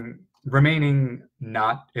I'm remaining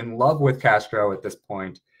not in love with Castro at this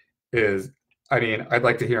point is, I'd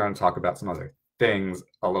like to hear him talk about some other things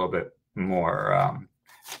a little bit more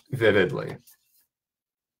vividly.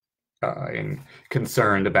 I'm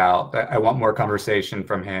concerned about, I want more conversation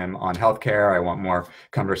from him on healthcare. I want more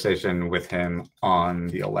conversation with him on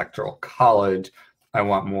the Electoral College. I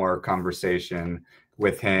want more conversation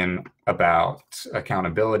with him about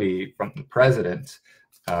accountability from the president.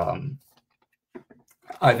 I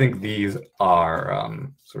think these are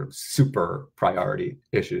sort of super priority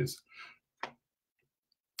issues.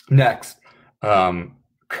 Next,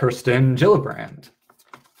 Kirsten Gillibrand.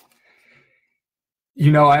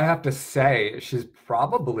 I have to say, she's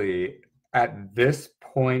probably at this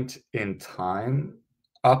point in time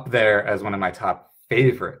up there as one of my top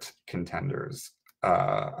favorite contenders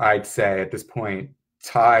I'd say at this point,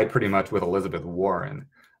 tied pretty much with Elizabeth Warren.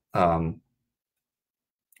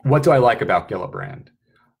 What do I like about Gillibrand?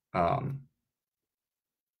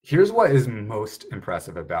 Here's what is most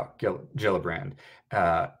impressive about Gillibrand.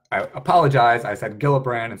 I apologize, I said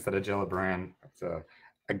Gillibrand instead of Gillibrand. It's a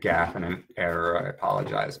gaffe and an error, I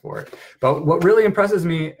apologize for it. But what really impresses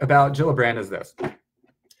me about Gillibrand is this.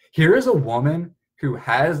 Here is a woman who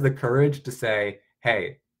has the courage to say,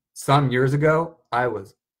 hey, some years ago, I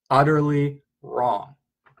was utterly wrong.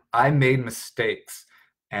 I made mistakes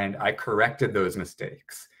and I corrected those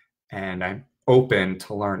mistakes, and I'm open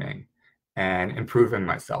to learning and improving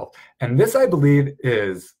myself. And this, I believe,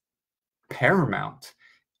 is paramount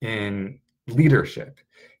in leadership,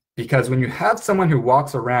 because when you have someone who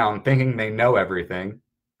walks around thinking they know everything,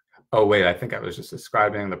 oh wait, I think I was just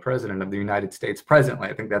describing the president of the United States presently.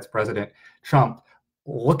 I think that's President Trump.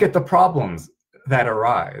 Look at the problems that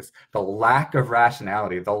arise, the lack of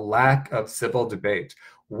rationality, the lack of civil debate.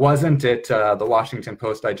 Wasn't it the Washington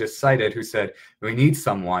Post I just cited who said we need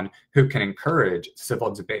someone who can encourage civil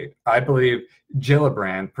debate? I believe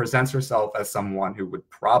Gillibrand presents herself as someone who would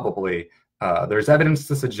probably, there's evidence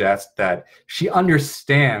to suggest that she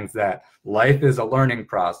understands that life is a learning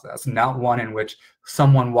process, not one in which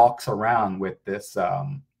someone walks around with this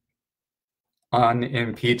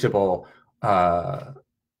unimpeachable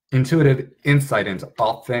intuitive insight into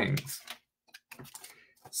all things.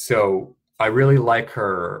 So I really like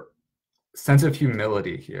her sense of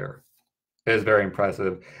humility here. It is very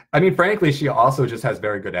impressive. I mean, frankly, she also just has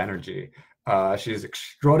very good energy. She's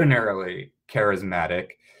extraordinarily charismatic.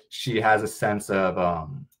 She has a sense of,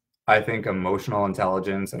 I think, emotional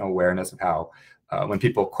intelligence and awareness of how, when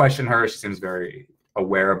people question her, she seems very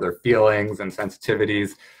aware of their feelings and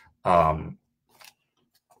sensitivities.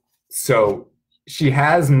 So she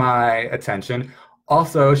has my attention.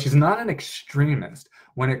 Also, she's not an extremist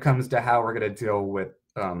when it comes to how we're going to deal with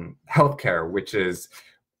healthcare, which is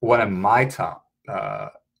one of my top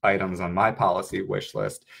items on my policy wish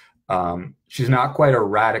list. She's not quite a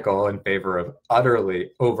radical in favor of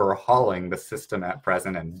utterly overhauling the system at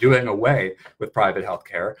present and doing away with private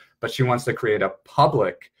healthcare, but she wants to create a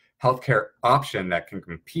public healthcare option that can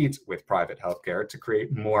compete with private healthcare to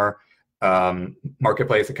create more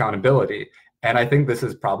marketplace accountability. And I think this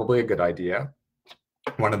is probably a good idea,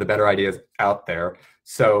 one of the better ideas out there.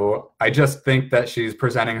 So I just think that she's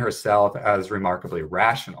presenting herself as remarkably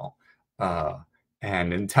rational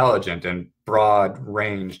and intelligent and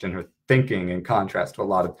broad-ranged in her thinking, in contrast to a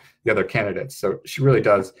lot of the other candidates. So she really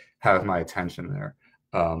does have my attention there.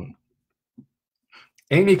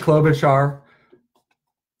 Amy Klobuchar,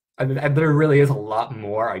 there really is a lot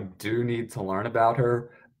more I do need to learn about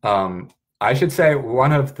her. I should say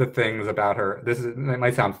one of the things about her, it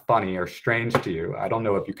might sound funny or strange to you. I don't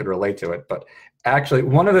know if you could relate to it, but actually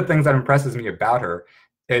one of the things that impresses me about her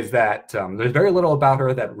is that there's very little about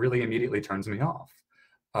her that really immediately turns me off.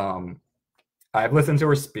 I've listened to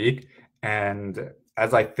her speak, and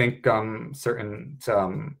as I think certain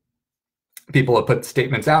people have put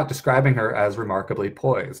statements out describing her as remarkably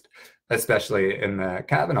poised, especially in the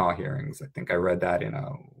Kavanaugh hearings. I think I read that in I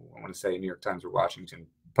want to say New York Times or Washington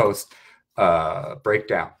Post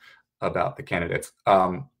breakdown about the candidates.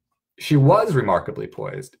 She was remarkably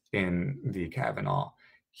poised in the Kavanaugh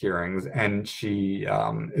hearings, and she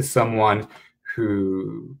is someone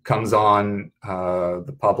who comes on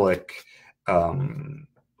the public.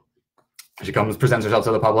 She presents herself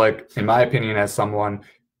to the public, in my opinion, as someone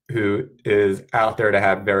who is out there to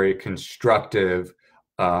have very constructive,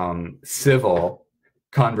 civil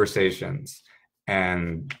conversations,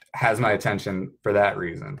 and has my attention for that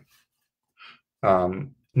reason.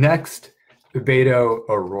 Next, Beto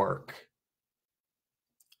O'Rourke.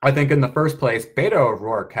 I think in the first place, Beto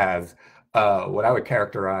O'Rourke has what I would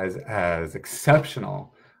characterize as an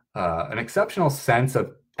exceptional sense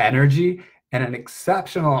of energy and an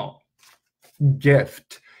exceptional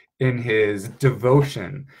gift in his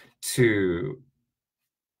devotion to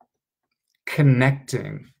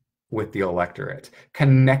connecting with the electorate,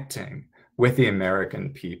 connecting with the American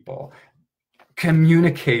people,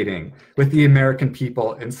 communicating with the American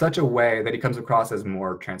people in such a way that he comes across as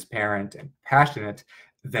more transparent and passionate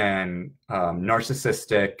than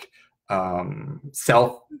narcissistic,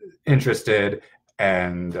 self-interested,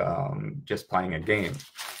 and just playing a game.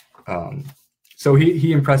 So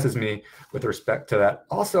he impresses me with respect to that.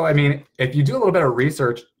 Also, I mean, if you do a little bit of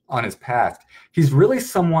research on his past, he's really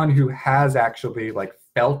someone who has actually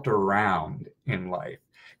felt around in life,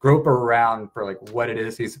 grope around for what it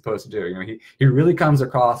is he's supposed to do. You know, he really comes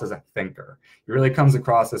across as a thinker. He really comes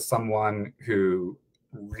across as someone who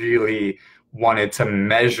really wanted to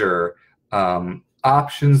measure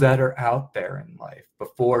options that are out there in life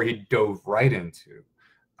before he dove right into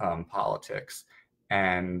politics.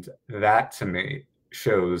 And that, to me,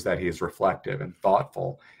 shows that he's reflective and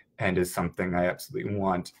thoughtful, and is something I absolutely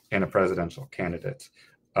want in a presidential candidate.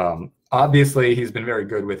 Obviously, he's been very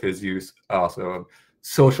good with his use also of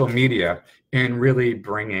social media in really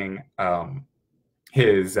bringing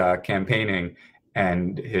his campaigning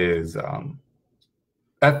and his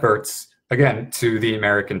efforts, again, to the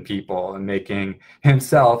American people, and making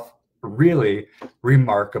himself really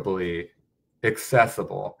remarkably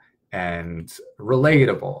accessible and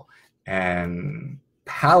relatable and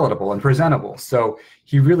palatable and presentable. So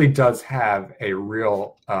he really does have a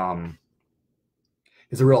real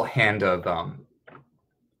is a real hand of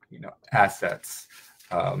assets.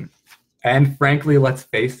 And frankly, let's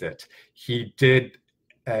face it, he did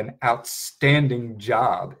an outstanding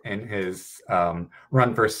job in his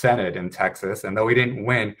run for Senate in Texas. And though he didn't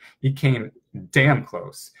win, he came damn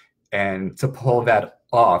close. And to pull that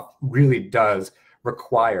off really does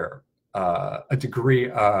require a degree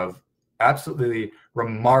of absolutely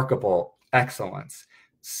remarkable excellence.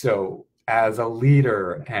 So as a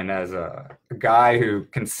leader and as a guy who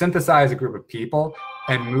can synthesize a group of people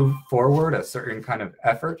and move forward a certain kind of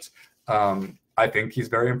effort, I think he's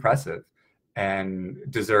very impressive and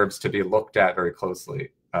deserves to be looked at very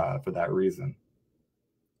closely for that reason.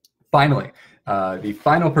 Finally, the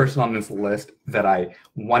final person on this list that I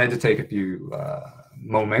wanted to take a few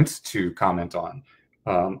moments to comment on,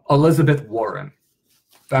 Elizabeth Warren.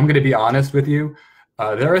 If I'm going to be honest with you,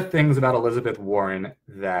 there are things about Elizabeth Warren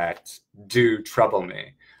that do trouble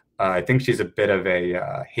me. I think she's a bit of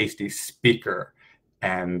a hasty speaker,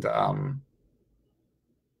 and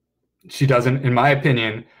she doesn't, in my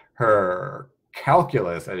opinion, her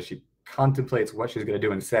calculus as she contemplates what she's going to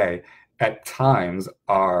do and say at times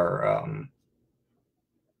are,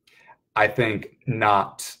 I think,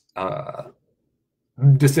 not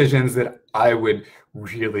decisions that I would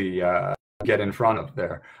really get in front of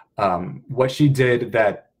there. What she did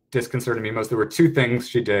that disconcerted me most, there were two things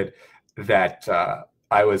she did that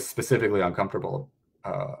I was specifically uncomfortable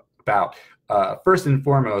about. First and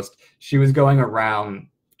foremost, she was going around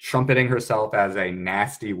trumpeting herself as a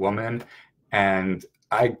nasty woman, and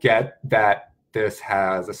I get that this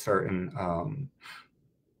has a certain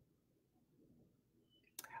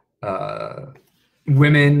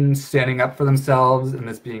women standing up for themselves and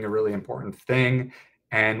this being a really important thing,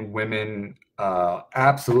 and women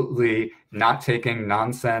absolutely not taking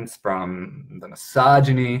nonsense from the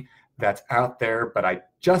misogyny that's out there. But I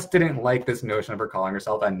just didn't like this notion of her calling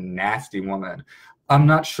herself a nasty woman. I'm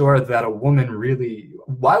not sure that a woman really,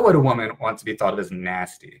 why would a woman want to be thought of as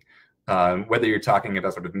nasty? Whether you're talking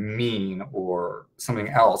about sort of mean or something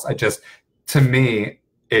else, to me,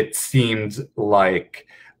 it seemed like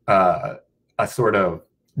a sort of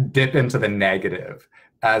dip into the negative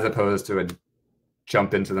as opposed to a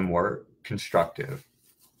jump into the more constructive.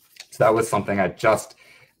 So that was something it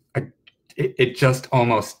just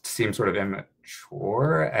almost seemed sort of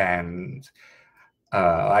immature, and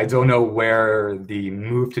I don't know where the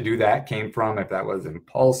move to do that came from, if that was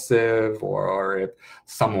impulsive or if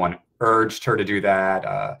someone urged her to do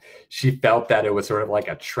that. She felt that it was sort of like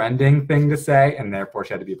a trending thing to say, and therefore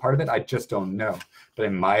she had to be a part of it. I just don't know. But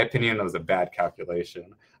in my opinion, it was a bad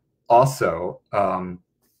calculation. Also,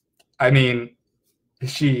 I mean,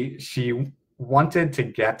 she wanted to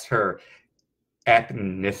get her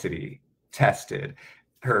ethnicity tested,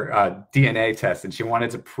 her DNA tested. She wanted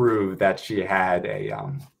to prove that she had a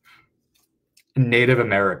Native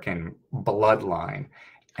American bloodline.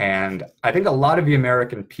 And I think a lot of the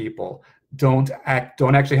American people don't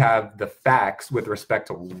actually have the facts with respect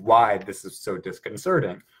to why this is so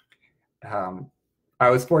disconcerting. I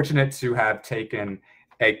was fortunate to have taken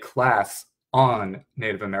a class on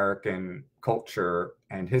Native American culture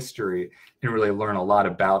and history and really learn a lot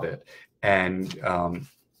about it. And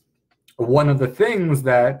one of the things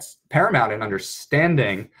that's paramount in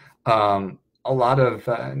understanding a lot of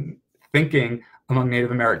thinking among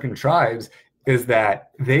Native American tribes is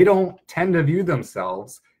that they don't tend to view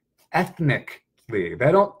themselves ethnically.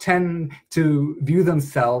 They don't tend to view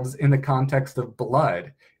themselves in the context of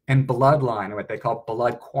blood and bloodline, what they call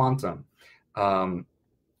blood quantum. And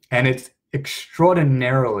it's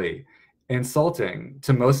extraordinarily insulting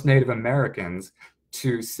to most Native Americans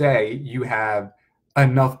to say you have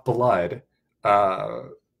enough blood, you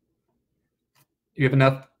have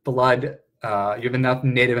enough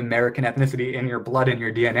Native American ethnicity in your blood, in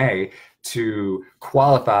your DNA, to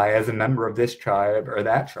qualify as a member of this tribe or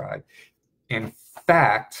that tribe. In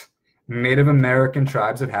fact, Native American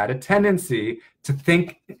tribes have had a tendency to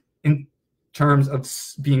think in terms of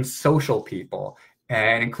being social people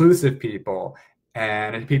and inclusive people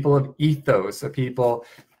and people of ethos, of people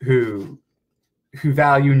who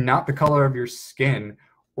value not the color of your skin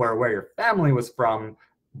or where your family was from,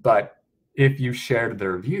 but if you shared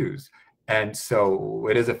their views. And so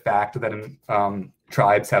it is a fact that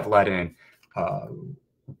tribes have let in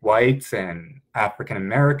whites and African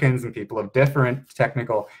Americans and people of different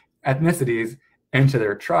technical ethnicities into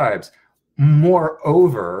their tribes.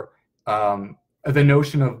 Moreover, the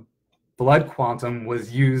notion of blood quantum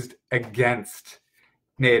was used against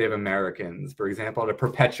Native Americans, for example, to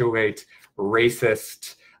perpetuate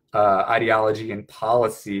racist ideology and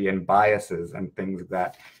policy and biases and things of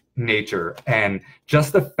that nature. And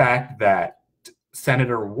just the fact that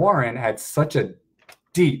Senator Warren had such a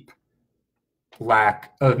deep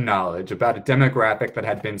lack of knowledge about a demographic that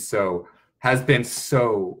has been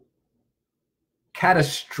so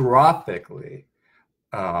catastrophically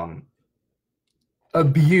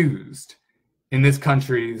abused in this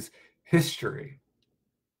country's history.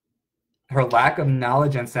 Her lack of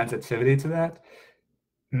knowledge and sensitivity to that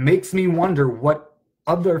makes me wonder what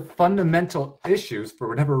other fundamental issues, for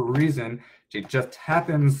whatever reason, she just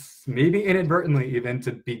happens, maybe inadvertently even,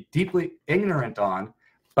 to be deeply ignorant on,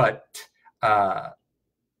 but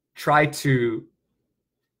try to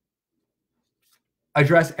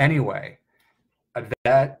address anyway.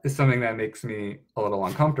 That is something that makes me a little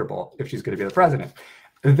uncomfortable if she's going to be the president.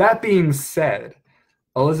 That being said,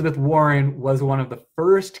 Elizabeth Warren was one of the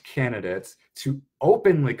first candidates to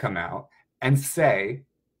openly come out and say,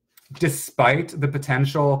 despite the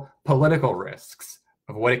potential political risks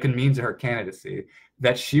of what it can mean to her candidacy,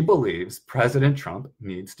 that she believes President Trump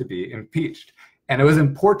needs to be impeached. And it was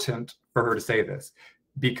important for her to say this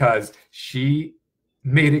because she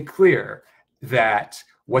made it clear that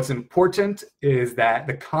what's important is that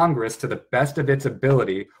the Congress, to the best of its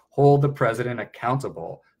ability, hold the president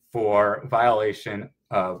accountable for violation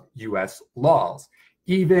of US laws,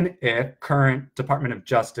 even if current Department of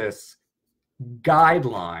Justice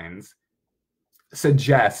guidelines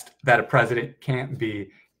suggest that a president can't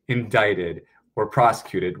be indicted or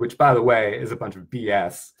prosecuted, which, by the way, is a bunch of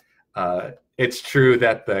BS. It's true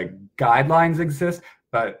that the guidelines exist,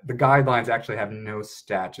 but the guidelines actually have no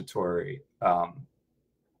statutory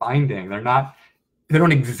binding. They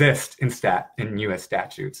don't exist in US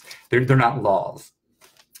statutes. They're not laws.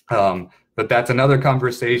 But that's another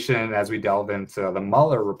conversation as we delve into the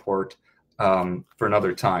Mueller report for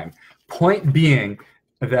another time. Point being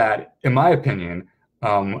that, in my opinion,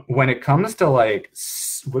 when it comes to like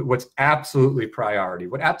what's absolutely priority,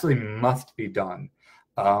 what absolutely must be done,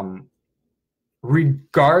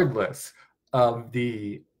 regardless of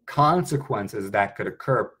the consequences that could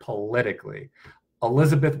occur politically,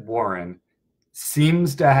 Elizabeth Warren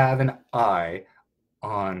seems to have an eye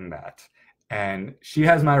on that. And she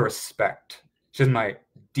has my respect. She has my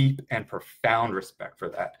deep and profound respect for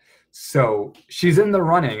that. So she's in the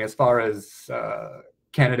running as far as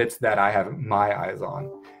candidates that I have my eyes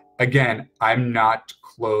on. Again, I'm not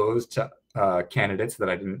closed to candidates that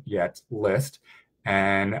I didn't yet list.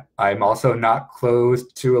 And I'm also not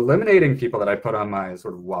closed to eliminating people that I put on my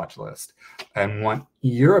sort of watch list and want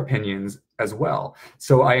your opinions as well.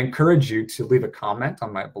 So I encourage you to leave a comment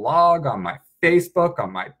on my blog, on my Facebook,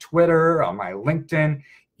 on my Twitter, on my LinkedIn,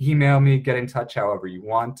 email me, get in touch however you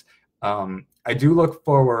want. I do look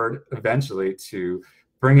forward eventually to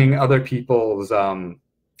bringing other people's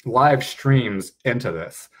live streams into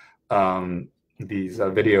this, these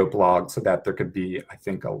video blogs, so that there could be, I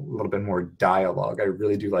think, a little bit more dialogue. I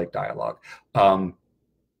really do like dialogue.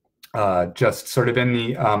 Just sort of in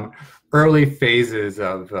the early phases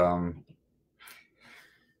of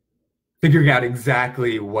figuring out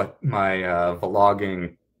exactly what my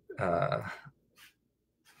vlogging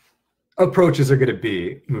approaches are going to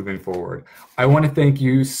be moving forward. I want to thank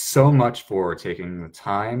you so much for taking the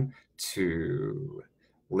time to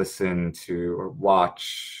listen to or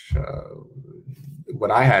watch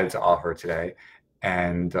what I had to offer today.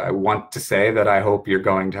 And I want to say that I hope you're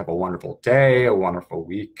going to have a wonderful day, a wonderful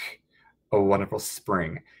week, a wonderful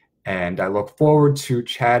spring. And I look forward to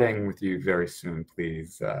chatting with you very soon.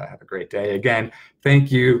 Please have a great day. Again,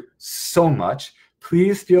 thank you so much.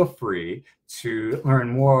 Please feel free to learn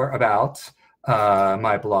more about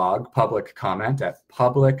my blog, Public Comment, at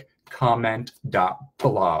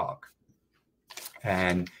publiccomment.blog.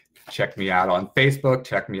 And check me out on Facebook,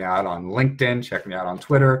 check me out on LinkedIn, check me out on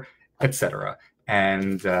Twitter, etc.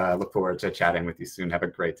 And look forward to chatting with you soon. Have a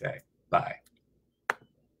great day. Bye.